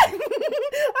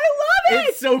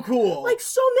 It's so cool. Like,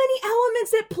 so many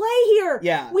elements at play here.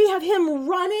 Yeah. We have him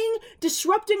running,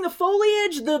 disrupting the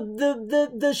foliage,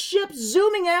 the ship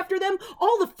zooming after them,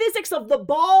 all the physics of the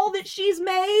ball that she's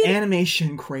made.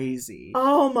 Animation crazy.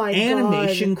 Oh my god.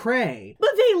 Animation cray.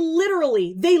 But they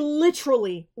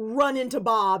literally run into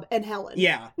Bob and Helen.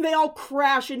 Yeah. They all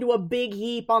crash into a big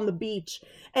heap on the beach.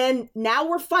 And now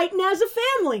we're fighting as a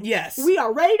family. Yes. We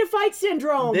are ready to fight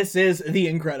Syndrome. This is The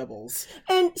Incredibles.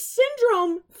 And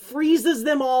Syndrome freezes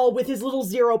them all with his little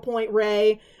 0-point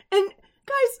ray. And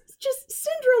guys,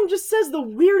 Syndrome just says the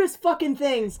weirdest fucking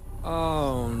things.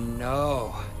 Oh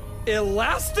no.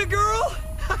 Elastigirl?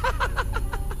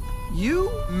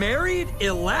 You married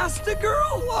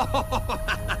Elastigirl?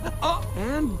 Oh,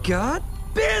 and got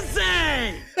busy!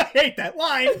 I hate that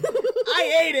line.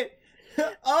 I hate it.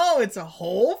 Oh, it's a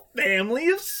whole family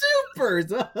of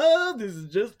supers. Oh, this is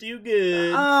just too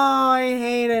good. Oh, I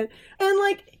hate it. And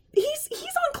like, he's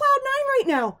on cloud 9 right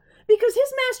now because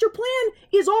his master plan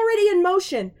is already in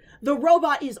motion. The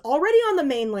robot is already on the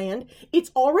mainland.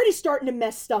 It's already starting to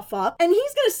mess stuff up. And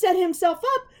he's going to set himself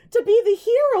up to be the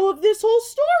hero of this whole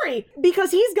story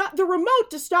because he's got the remote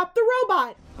to stop the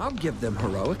robot. I'll give them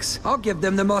heroics. I'll give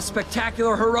them the most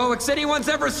spectacular heroics anyone's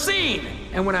ever seen.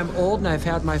 And when I'm old and I've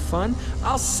had my fun,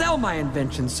 I'll sell my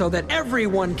inventions so that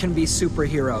everyone can be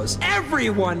superheroes.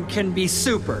 Everyone can be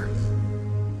super.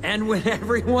 And when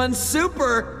everyone's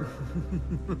super,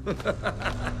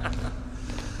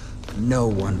 no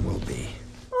one will be.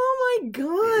 Oh my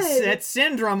god. It's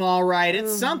Syndrome, all right.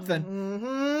 It's something.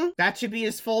 Mm-hmm. That should be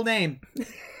his full name.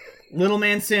 Little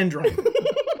Man Syndrome.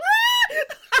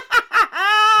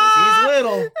 He's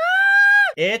little.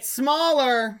 It's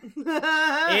smaller.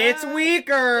 It's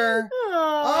weaker.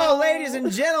 Oh, ladies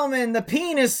and gentlemen, the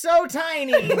peen is so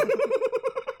tiny.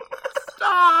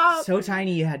 Stop. So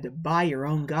tiny you had to buy your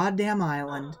own goddamn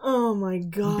island. Oh my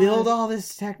god. Build all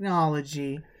this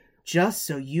technology just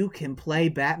so you can play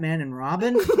Batman and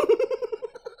Robin?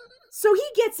 So he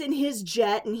gets in his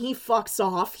jet and he fucks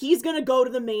off. He's gonna go to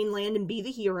the mainland and be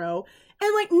the hero.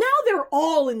 And like, now they're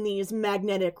all in these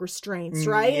magnetic restraints,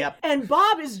 right? Yep. And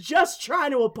Bob is just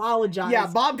trying to apologize. Yeah,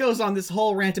 Bob goes on this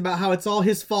whole rant about how it's all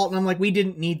his fault, and I'm like, we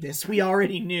didn't need this. We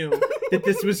already knew that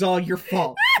this was all your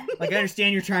fault. Like, I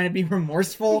understand you're trying to be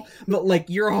remorseful, but like,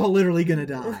 you're all literally gonna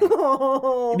die.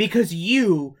 Oh. Because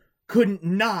you couldn't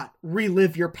not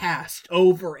relive your past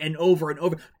over and over and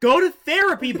over. Go to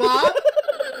therapy, Bob!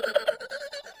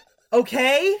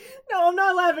 Okay? No, I'm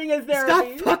not laughing at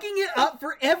therapy. Stop fucking it up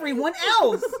for everyone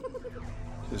else!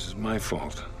 This is my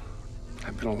fault.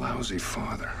 I've been a lousy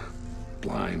father.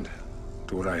 Blind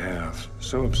to what I have.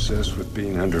 So obsessed with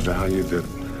being undervalued that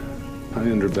I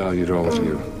undervalued all of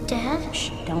you. Dad?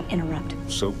 Shh, don't interrupt.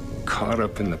 So caught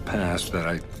up in the past that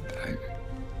I...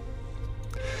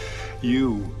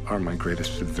 You are my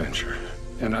greatest adventure,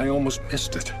 and I almost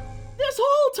missed it. This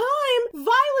whole time,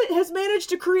 Violet has managed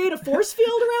to create a force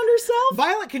field around herself.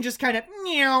 Violet can just kind of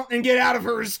meow and get out of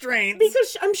her restraints.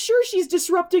 Because I'm sure she's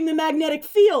disrupting the magnetic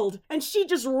field. And she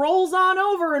just rolls on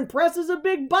over and presses a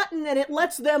big button and it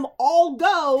lets them all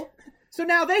go. So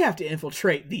now they have to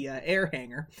infiltrate the air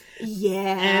hangar.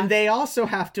 Yeah. And they also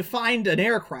have to find an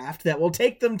aircraft that will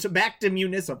take them back to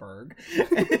Municiberg. I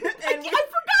forgot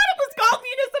it was called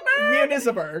Municiberg.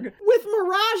 Municiberg. With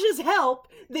Mirage's help,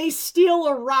 they steal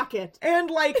a rocket.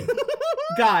 And like,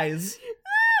 guys,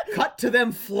 cut to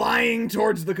them flying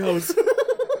towards the coast.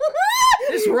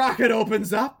 This rocket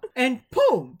opens up and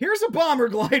boom, here's a bomber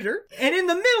glider. And in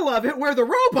the middle of it, where the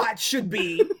robots should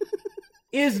be,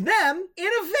 is them in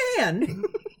a van.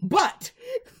 But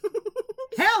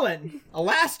Helen,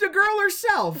 Elastigirl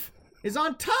herself, is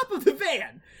on top of the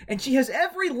van. And she has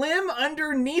every limb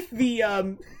underneath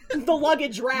the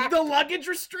luggage rack. The luggage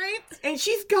restraint. And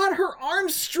she's got her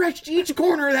arms stretched each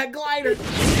corner of that glider.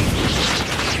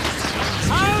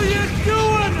 How you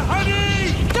doing,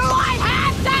 honey? Do I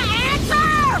have to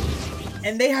answer?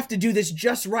 And they have to do this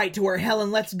just right to where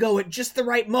Helen lets go at just the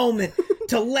right moment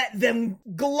to let them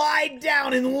glide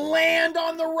down and land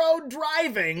on the road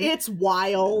driving. It's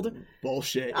wild.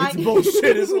 Bullshit. It's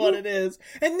bullshit is what it is.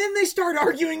 And then they start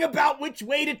arguing about which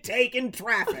way to take in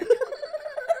traffic.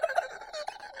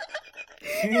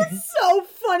 It's so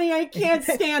funny. I can't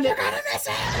stand it. You're gonna miss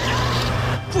it.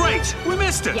 Great! We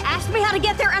missed it! You asked me how to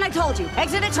get there, and I told you.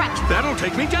 Exit at Traction. That'll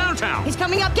take me downtown! He's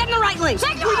coming up. Get in the right lane.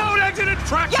 We don't exit at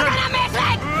Traction! You're gonna miss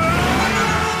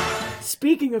it!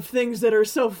 Speaking of things that are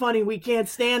so funny, we can't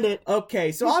stand it.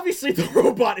 Okay, so obviously the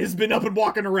robot has been up and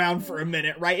walking around for a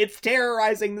minute, right? It's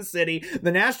terrorizing the city.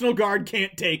 The National Guard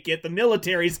can't take it. The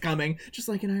military's coming, just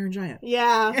like an Iron Giant.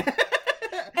 Yeah.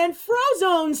 And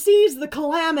Frozone sees the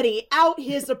calamity out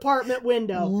his apartment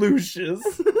window. Lucius.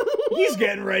 He's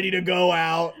getting ready to go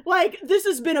out. Like, this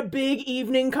has been a big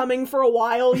evening coming for a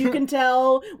while, you can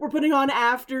tell. We're putting on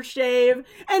aftershave.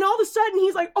 And all of a sudden,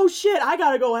 he's like, oh shit, I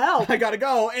gotta go help. I gotta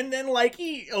go. And then, like,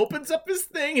 he opens up his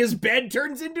thing, his bed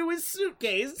turns into his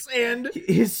suitcase, and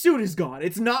his suit is gone.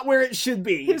 It's not where it should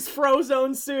be. His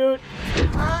Frozone suit.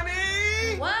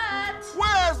 Honey! What?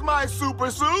 Where's my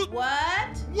super suit?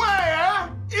 What?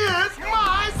 Where is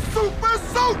my super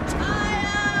suit?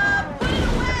 Put it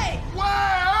away!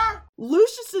 Where?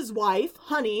 Lucius's wife,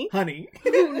 Honey, Honey,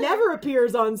 who never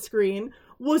appears on screen,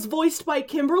 was voiced by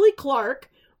Kimberly Clark,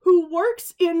 who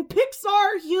works in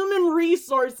Pixar Human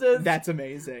Resources. That's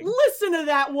amazing. Listen to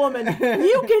that woman.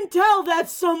 You can tell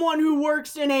that's someone who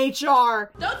works in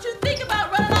HR. Don't you think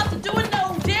about running off to doing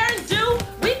no daring do?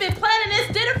 We've been planning this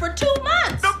dinner for 2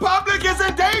 months. The public is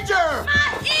in danger.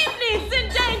 My evening's in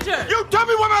danger. You tell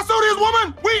me what my suit is,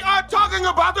 woman. We are talking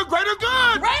about the greater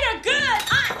good. Greater good?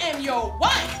 I am your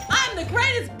wife. I'm the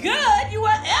greatest good you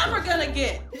are ever gonna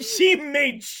get. She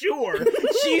made sure.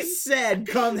 She said,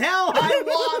 come hell, high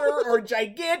water, or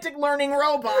gigantic learning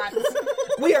robots,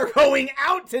 we are going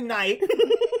out tonight,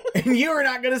 and you're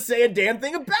not going to say a damn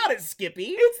thing about it,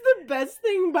 Skippy. It's the best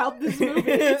thing about this movie.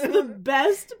 It's the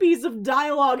best piece of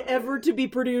dialogue ever to be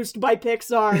produced by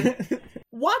Pixar.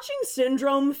 Watching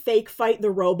Syndrome fake fight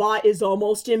the robot is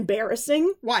almost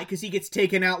embarrassing. Why? Because he gets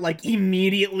taken out, like,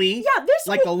 immediately? Yeah, this...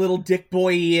 Like the little dick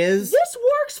boy he is? This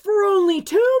works for only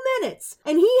 2 minutes,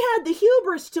 and he had the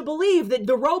hubris to believe that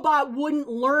the robot wouldn't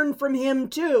learn from him,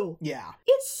 too. Yeah.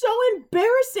 It's so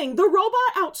embarrassing. The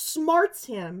robot outsmarts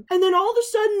him, and then all of a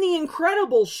sudden the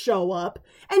Incredibles show up,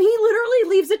 and he literally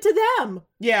leaves it to them.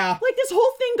 Yeah. Like, this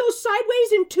whole thing goes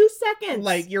sideways in 2 seconds.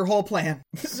 Like, your whole plan.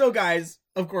 So, guys...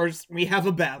 Of course, we have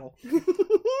a battle.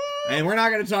 And we're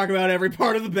not going to talk about every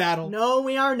part of the battle. No,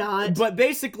 we are not. But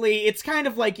basically, it's kind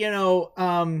of like,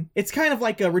 it's kind of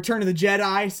like a Return of the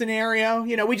Jedi scenario.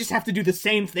 You know, we just have to do the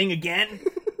same thing again.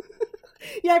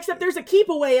 Yeah, except there's a keep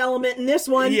away element in this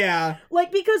one. Yeah.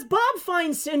 Like, because Bob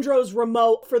finds Syndrome's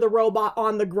remote for the robot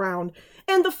on the ground.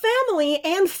 And the family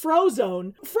and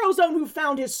Frozone who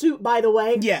found his suit, by the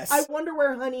way. Yes. I wonder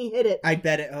where Honey hid it. I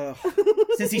bet it,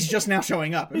 since he's just now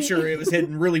showing up, I'm sure it was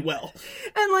hidden really well.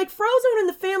 And, like, Frozone and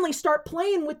the family start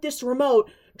playing with this remote,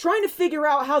 trying to figure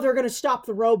out how they're going to stop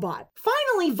the robot.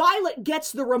 Finally, Violet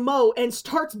gets the remote and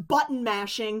starts button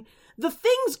mashing. The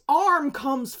thing's arm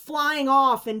comes flying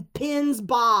off and pins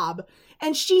Bob.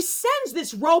 And she sends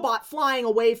this robot flying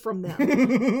away from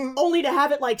them. Only to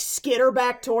have it, like, skitter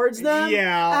back towards them.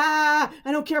 Yeah.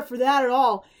 I don't care for that at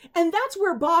all. And that's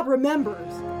where Bob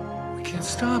remembers. We can't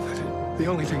stop it. The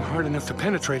only thing hard enough to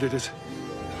penetrate it is...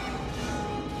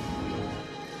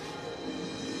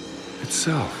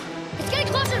 itself. It's getting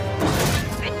closer.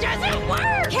 It doesn't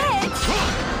work. Kids!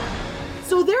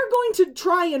 So they're going to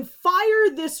try and fire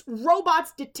this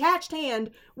robot's detached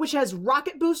hand, which has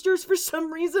rocket boosters for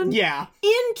some reason, yeah,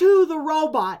 into the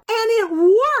robot. And it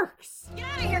works! Get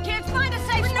out of here, kids! Find a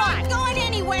safe spot! We're not going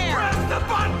anywhere! Press the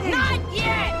button! Not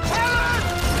yet!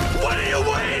 Helen! What are you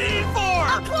waiting for?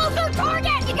 A closer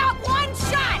target! You got one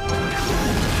shot!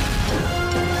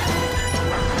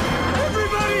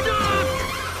 Everybody duck!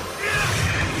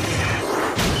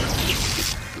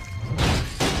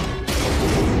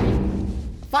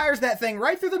 Fires that thing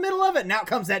right through the middle of it, and out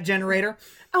comes that generator.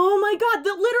 Oh my god,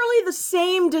 literally the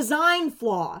same design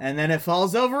flaw. And then it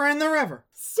falls over in the river.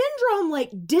 Syndrome,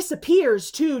 like, disappears,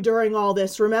 too, during all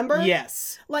this, remember?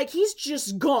 Yes. Like, he's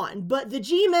just gone. But the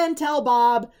G-Men tell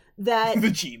Bob that... The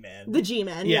G-Men. The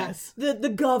G-Men, yes. Yeah. The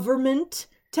government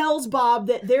tells Bob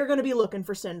that they're going to be looking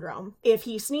for Syndrome. If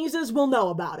he sneezes, we'll know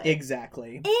about it.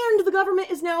 Exactly. And the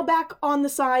government is now back on the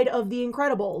side of the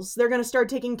Incredibles. They're going to start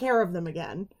taking care of them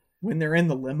again. When they're in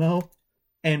the limo,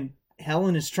 and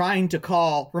Helen is trying to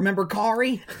call, remember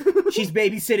Kari? She's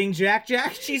babysitting Jack.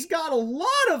 She's got a lot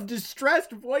of distressed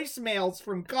voicemails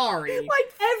from Kari.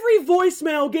 Like, every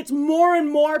voicemail gets more and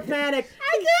more panic.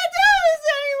 I can't do this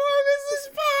anymore, Mrs.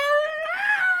 Parr.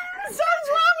 Something's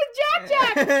wrong with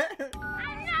Jack.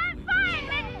 I'm not fine,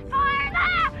 Mrs. Parr.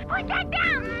 Put that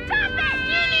down. Stop it.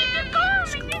 You need to call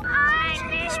me. I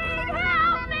need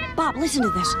help. Bob, listen to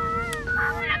this.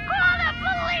 I'm gonna call the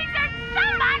police or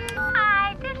somebody.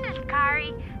 Hi, this is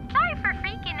Kari. Sorry for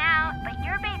freaking out, but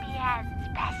your baby has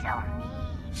special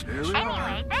needs.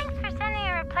 Anyway, thanks for sending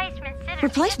a replacement sitter.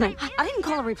 Replacement? I didn't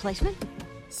call a replacement.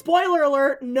 Spoiler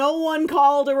alert, no one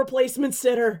called a replacement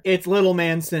sitter. It's little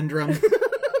man syndrome.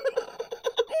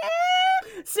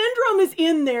 Syndrome Syndrome is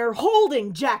in there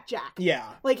holding Jack.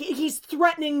 Yeah. Like, he's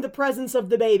threatening the presence of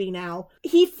the baby now.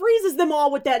 He freezes them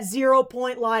all with that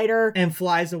 0-point lighter. And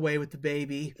flies away with the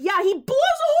baby. Yeah, he blows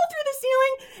a hole through the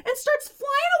ceiling and starts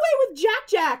flying away with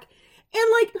Jack.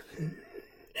 And, like,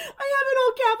 I have in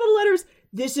all capital letters,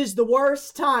 this is the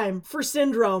worst time for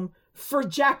Syndrome, for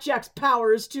Jack's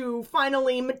powers to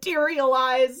finally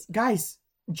materialize. Guys,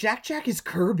 Jack is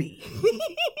Kirby.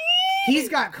 He's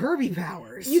got Kirby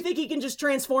powers. You think he can just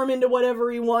transform into whatever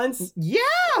he wants? Yeah!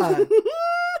 Yeah,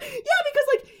 because,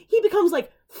 like, he becomes,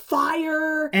 like,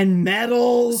 fire. And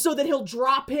metal. So that he'll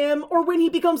drop him. Or when he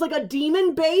becomes, like, a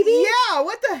demon baby. Yeah,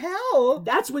 what the hell?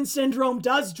 That's when Syndrome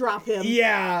does drop him.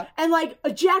 Yeah. And, like,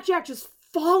 a Jack just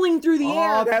falling through the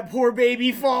air. Oh, that poor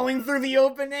baby falling through the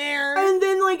open air. And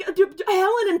then, like,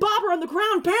 Helen and Bob are on the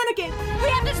ground panicking. We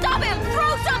have to stop him!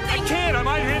 Throw something! I can't! I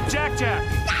might hit Jack.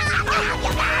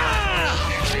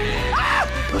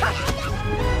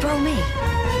 Throw me.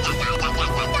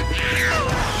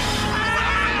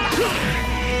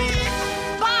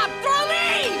 Bob, throw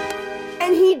me!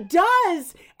 And he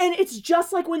does! And it's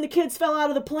just like when the kids fell out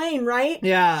of the plane, right?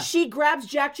 Yeah. She grabs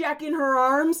Jack in her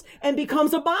arms and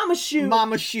becomes a Mama Shoot.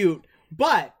 Mama Shoot.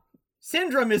 But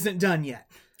Syndrome isn't done yet.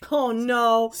 Oh,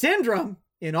 no. Syndrome,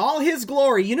 in all his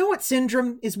glory, you know what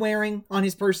Syndrome is wearing on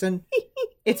his person?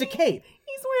 It's a cape.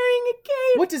 He's wearing a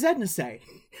cape. What does Edna say?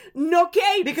 No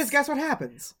cape. Because guess what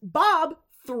happens? Bob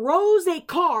launches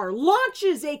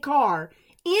a car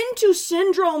into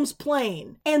Syndrome's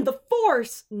plane, and the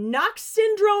force knocks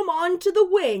Syndrome onto the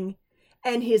wing,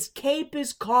 and his cape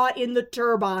is caught in the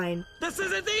turbine. This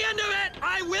isn't the end of it!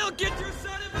 I will get your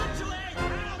son eventually!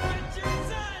 I'll get your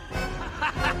son!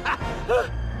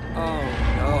 Oh,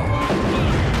 no.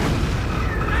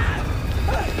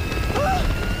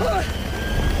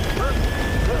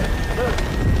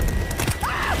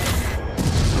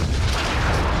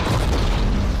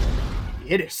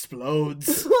 It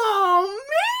explodes. Oh, man!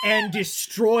 And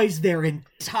destroys their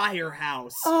entire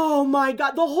house. Oh, my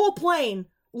God. The whole plane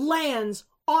lands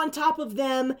on top of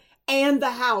them and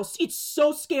the house. It's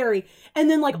so scary. And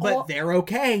then, like, But they're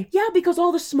okay. Yeah, because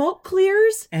all the smoke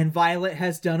clears. And Violet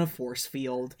has done a force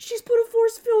field. She's put a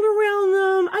force field around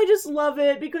them. I just love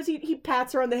it because he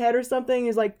pats her on the head or something.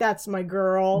 He's like, that's my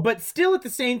girl. But still at the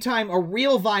same time, a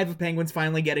real vibe of penguins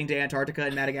finally getting to Antarctica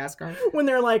and Madagascar. When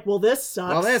they're like, well, this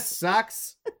sucks. Well, this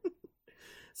sucks.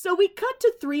 So we cut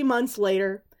to 3 months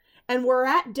later, and we're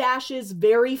at Dash's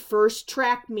very first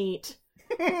track meet.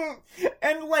 And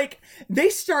like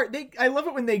I love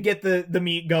it when they get the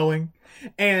meet going,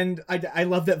 and I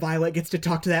love that Violet gets to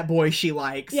talk to that boy she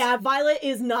likes. Yeah, Violet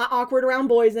is not awkward around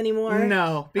boys anymore.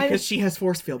 No, because she has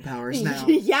force field powers now.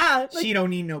 Yeah, like, she don't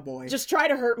need no boy. Just try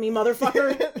to hurt me,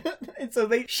 motherfucker. And so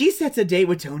she sets a date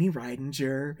with Tony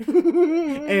Reidinger,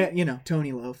 and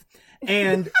Tony Loaf,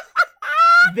 and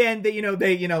then they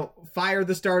fire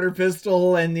the starter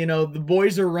pistol, and the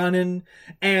boys are running,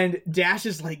 and Dash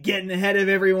is like getting ahead of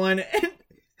everyone, and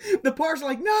the Pars are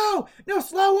like, no,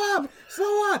 slow up,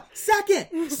 second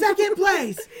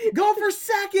place, go for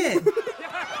second. Pick up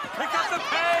the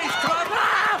pace, come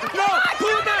on. No, pull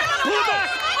it back.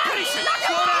 Pace it,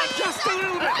 slow down just a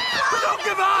little bit. Don't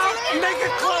give up, make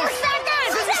it close.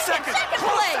 Second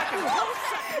place.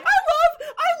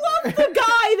 I love the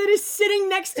guy that is sitting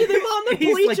next to them on the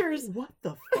bleachers. Like, what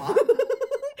the fuck?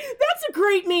 That's a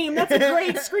great meme. That's a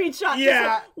great screenshot.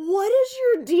 Yeah. Like, what is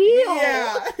your deal?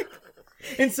 Yeah.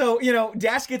 And so,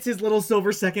 Dash gets his little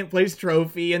silver second place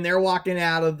trophy, and they're walking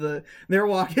out of the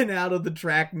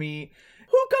track meet.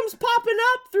 Who comes popping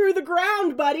up through the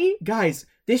ground, buddy? Guys,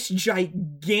 this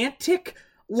gigantic,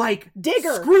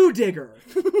 digger. Screw digger.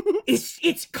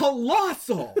 It's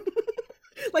colossal.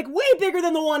 Like, way bigger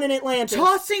than the one in Atlantis.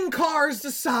 Tossing cars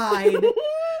aside,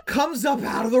 comes up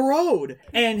out of the road.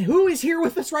 And who is here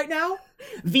with us right now?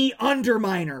 The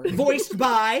Underminer, voiced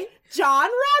by John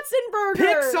Ratzenberger.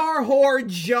 Pixar whore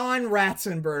John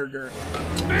Ratzenberger.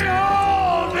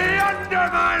 Behold the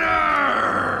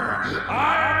Underminer!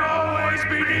 I'm always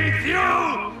beneath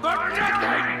you, but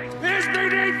nothing is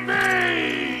beneath me!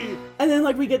 And then,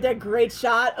 we get that great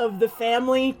shot of the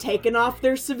family taking off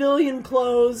their civilian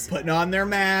clothes. Putting on their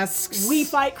masks. We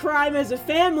fight crime as a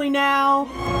family now.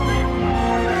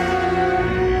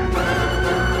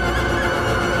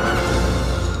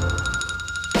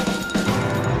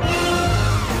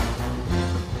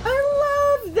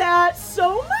 I love that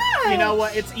so much. You know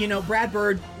what? Brad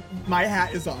Bird, my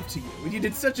hat is off to you. You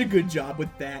did such a good job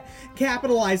with that.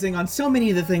 Capitalizing on so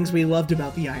many of the things we loved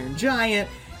about the Iron Giant.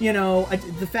 I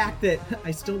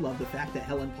still love the fact that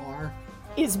Helen Parr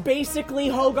is basically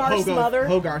Hogarth's mother.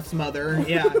 Hogarth's mother,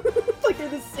 yeah. Like they're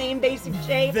the same basic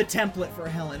shape. The template for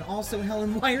Helen. Also,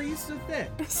 Helen, why are you so thick?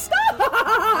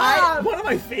 Stop! One of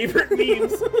my favorite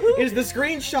memes is the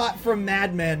screenshot from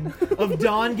Mad Men of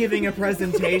Dawn giving a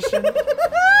presentation.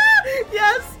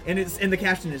 Yes! And the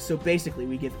caption is, so basically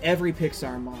we give every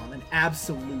Pixar mom an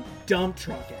absolute dump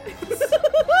truck ass.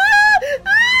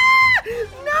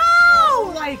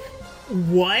 No! Like,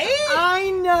 what?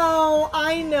 I know.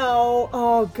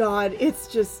 Oh god, it's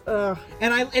just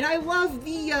And I love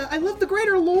the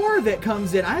greater lore that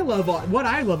comes in. What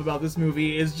I love about this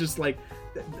movie is just like,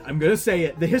 I'm gonna say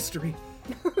it, the history.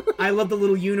 I love the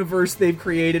little universe they've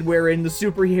created wherein the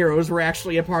superheroes were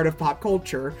actually a part of pop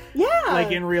culture. Yeah.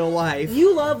 Like in real life.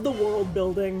 You love the world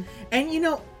building. And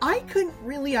I couldn't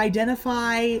really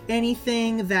identify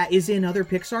anything that is in other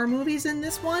Pixar movies in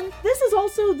this one. This is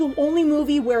also the only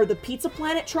movie where the Pizza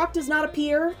Planet truck does not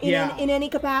appear in any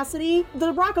capacity.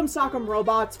 The Rock'em Sock'em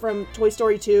robots from Toy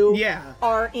Story 2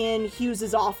 are in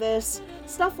Hughes' office.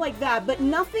 Stuff like that, but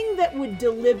nothing that would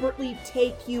deliberately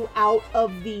take you out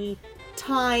of the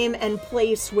time and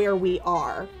place where we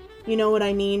are. You know what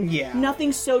I mean? Yeah.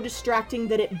 Nothing so distracting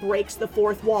that it breaks the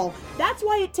fourth wall. That's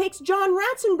why it takes John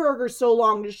Ratzenberger so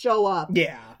long to show up.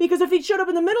 Yeah. Because if he showed up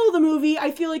in the middle of the movie, I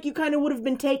feel like you kind of would have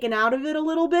been taken out of it a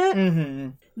little bit. Mm-hmm.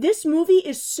 This movie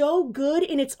is so good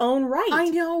in its own right. I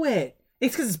know it.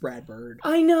 It's because it's Brad Bird.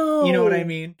 I know. You know what I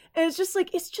mean? And it's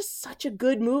just such a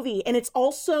good movie. And it's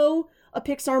also a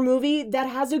Pixar movie that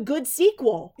has a good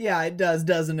sequel. Yeah, it does,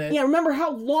 doesn't it? Yeah, remember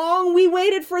how long we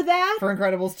waited for that? For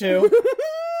Incredibles 2.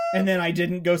 And then I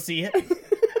didn't go see it. I know,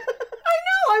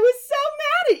 I was so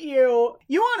mad at you.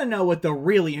 You want to know what the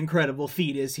really incredible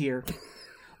feat is here?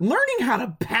 Learning how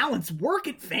to balance work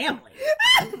and family.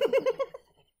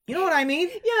 You know what I mean?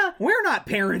 Yeah. We're not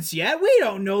parents yet. We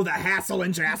don't know the hassle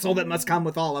and jassle that must come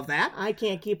with all of that. I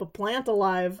can't keep a plant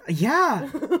alive. Yeah.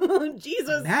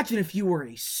 Jesus. Imagine if you were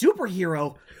a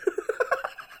superhero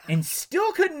and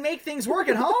still couldn't make things work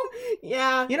at home.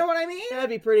 Yeah. You know what I mean? That'd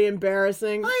be pretty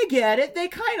embarrassing. I get it. They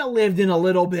kind of lived in a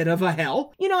little bit of a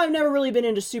hell. I've never really been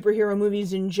into superhero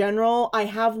movies in general. I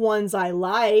have ones I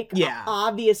like,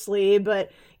 obviously,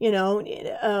 but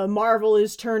Marvel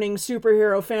is turning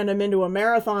superhero fandom into a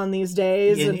marathon these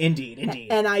days. Indeed.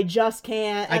 And I just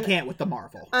can't. I can't with the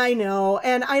Marvel. I know.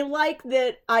 And I like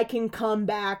that I can come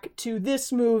back to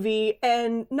this movie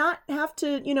and not have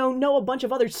to, know a bunch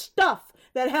of other stuff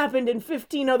that happened in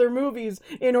 15 other movies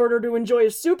in order to enjoy a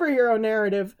superhero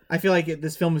narrative. I feel like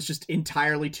this film is just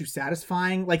entirely too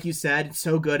satisfying. Like you said, it's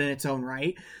so good in its own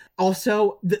right.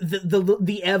 Also,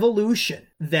 the evolution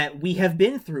that we have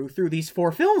been through these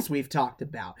 4 films we've talked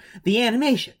about. The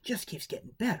animation just keeps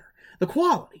getting better. The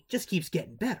quality just keeps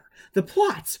getting better. The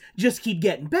plots just keep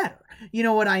getting better. You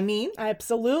know what I mean?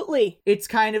 Absolutely. It's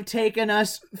kind of taken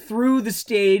us through the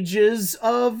stages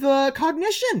of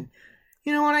cognition.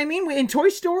 You know what I mean? In Toy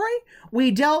Story, we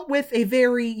dealt with a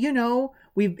very, in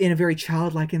a very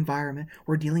childlike environment.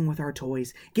 We're dealing with our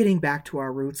toys, getting back to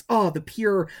our roots. Oh, the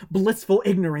pure, blissful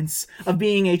ignorance of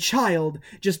being a child,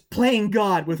 just playing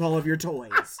God with all of your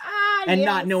toys. And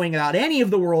not knowing about any of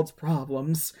the world's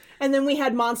problems. And then we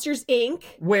had Monsters, Inc.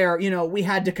 Where, we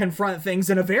had to confront things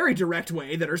in a very direct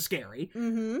way that are scary.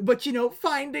 Mm-hmm. But,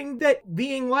 finding that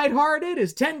being lighthearted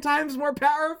is 10 times more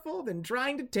powerful than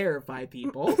trying to terrify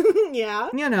people. Yeah.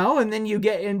 And then you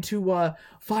get into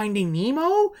Finding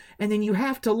Nemo, and then you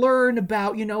have to learn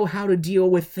about, how to deal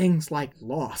with things like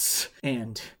loss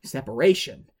and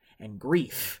separation and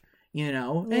grief,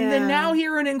 And then now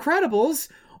here in Incredibles,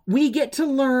 we get to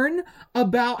learn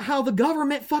about how the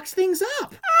government fucks things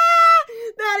up.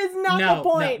 That is not the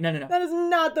point. No. That is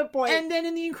not the point. And then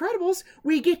in The Incredibles,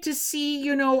 we get to see,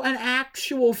 an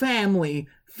actual family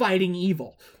fighting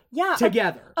evil. Yeah.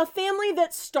 Together. A family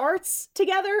that starts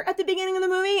together at the beginning of the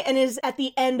movie and is at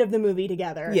the end of the movie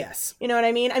together. Yes. You know what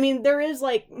I mean? I mean, there is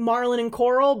Marlon and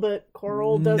Coral, but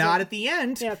Coral doesn't. Not at the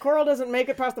end. Yeah, Coral doesn't make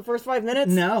it past the first 5 minutes.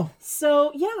 No.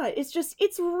 So, yeah, it's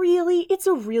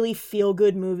a really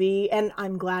feel-good movie, and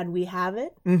I'm glad we have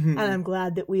it, and I'm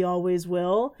glad that we always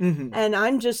will, and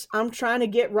I'm trying to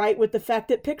get right with the fact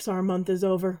that Pixar month is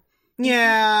over.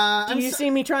 Yeah. Do you see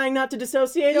me trying not to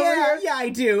dissociate over here? Yeah, I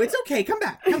do. It's okay. Come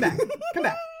back. Come back.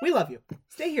 We love you.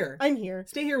 Stay here. I'm here.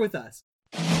 Stay here with us.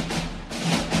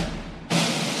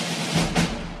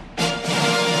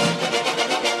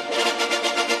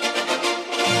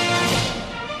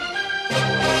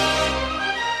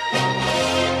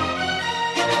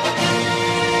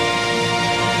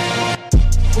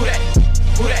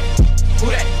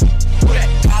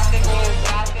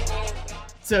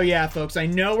 So yeah, folks, I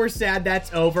know we're sad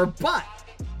that's over, but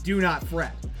do not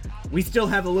fret. we still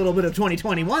have a little bit of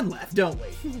 2021 left, don't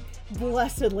we?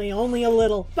 Blessedly, only a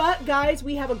little. But guys,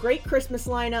 we have a great Christmas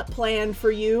lineup planned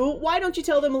for you. Why don't you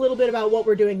tell them a little bit about what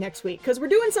we're doing next week? Because we're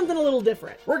doing something a little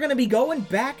different. We're going to be going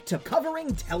back to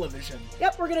covering television.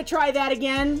 Yep, we're going to try that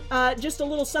again. Just a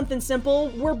little something simple.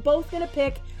 We're both going to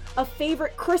pick a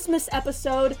favorite Christmas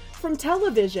episode from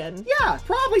television. Yeah,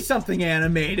 probably something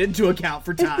animated to account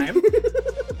for time.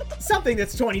 Something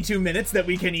that's 22 minutes that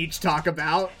we can each talk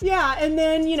about. Yeah, and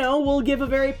then, we'll give a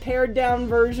very pared down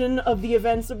version of the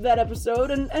events of that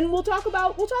episode, and we'll talk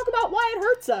about why it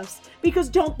hurts us. Because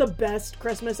don't the best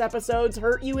Christmas episodes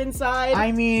hurt you inside?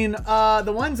 I mean,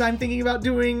 the ones I'm thinking about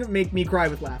doing make me cry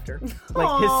with laughter. Like,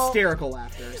 Aww. hysterical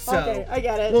laughter. So, okay, I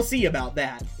get it. We'll see about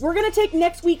that. We're gonna take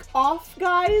next week off,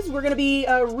 guys. We're gonna be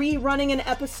rerunning an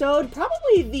episode,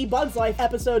 probably the Bugs Life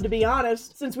episode, to be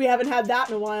honest, since we haven't had that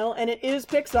in a while, and it is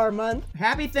Pixar month.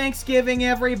 Happy Thanksgiving,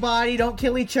 everybody. Don't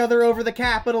kill each other over the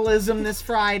capitalism this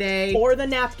Friday. Or the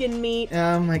napkin meat.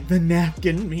 The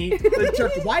napkin meat. The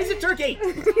turkey. Why is it turkey?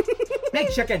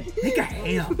 Make chicken. Make a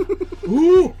ham.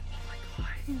 Ooh.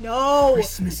 No.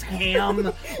 Christmas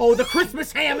ham. Oh, the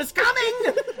Christmas ham is coming.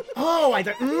 Oh,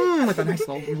 with a nice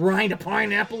little rind of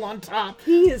pineapple on top.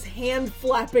 He is hand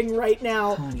flapping right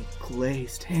now. Honey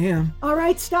glazed ham. All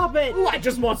right, stop it. Ooh, I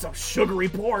just want some sugary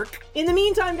pork. In the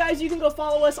meantime, guys, you can go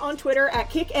follow us on Twitter at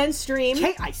KickNStream.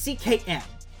 KICKN.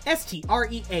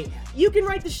 STREAN. You can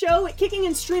write the show at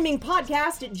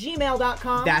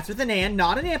kickingandstreamingpodcast@gmail.com. That's with an and,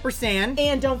 not an ampersand.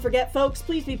 And don't forget, folks,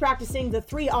 please be practicing the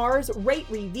 3 R's: rate,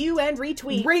 review, and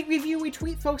retweet. Rate, review,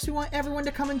 retweet, folks. We want everyone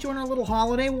to come and join our little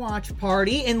holiday watch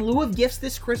party. In lieu of gifts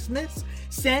this Christmas,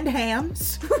 send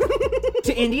hams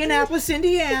to Indianapolis,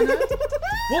 Indiana.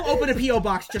 We'll open a P.O.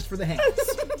 box just for the hams.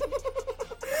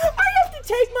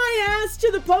 Take my ass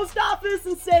to the post office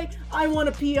and say, I want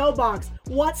a P.O. box.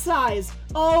 What size?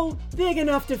 Oh, big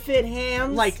enough to fit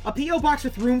hams. Like a P.O. box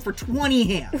with room for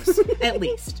 20 hams, at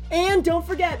least. And don't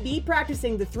forget, be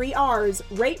practicing the 3 R's: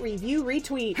 rate, review,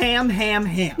 retweet. Ham, ham,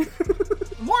 ham.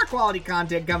 More quality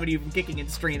content coming to you from Kicking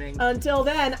and Streaming. Until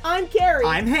then, I'm Carrie.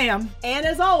 I'm Ham. And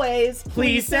as always,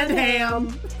 please send ham.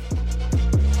 Gothic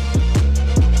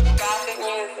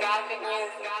news, gothic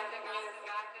news, gothic news.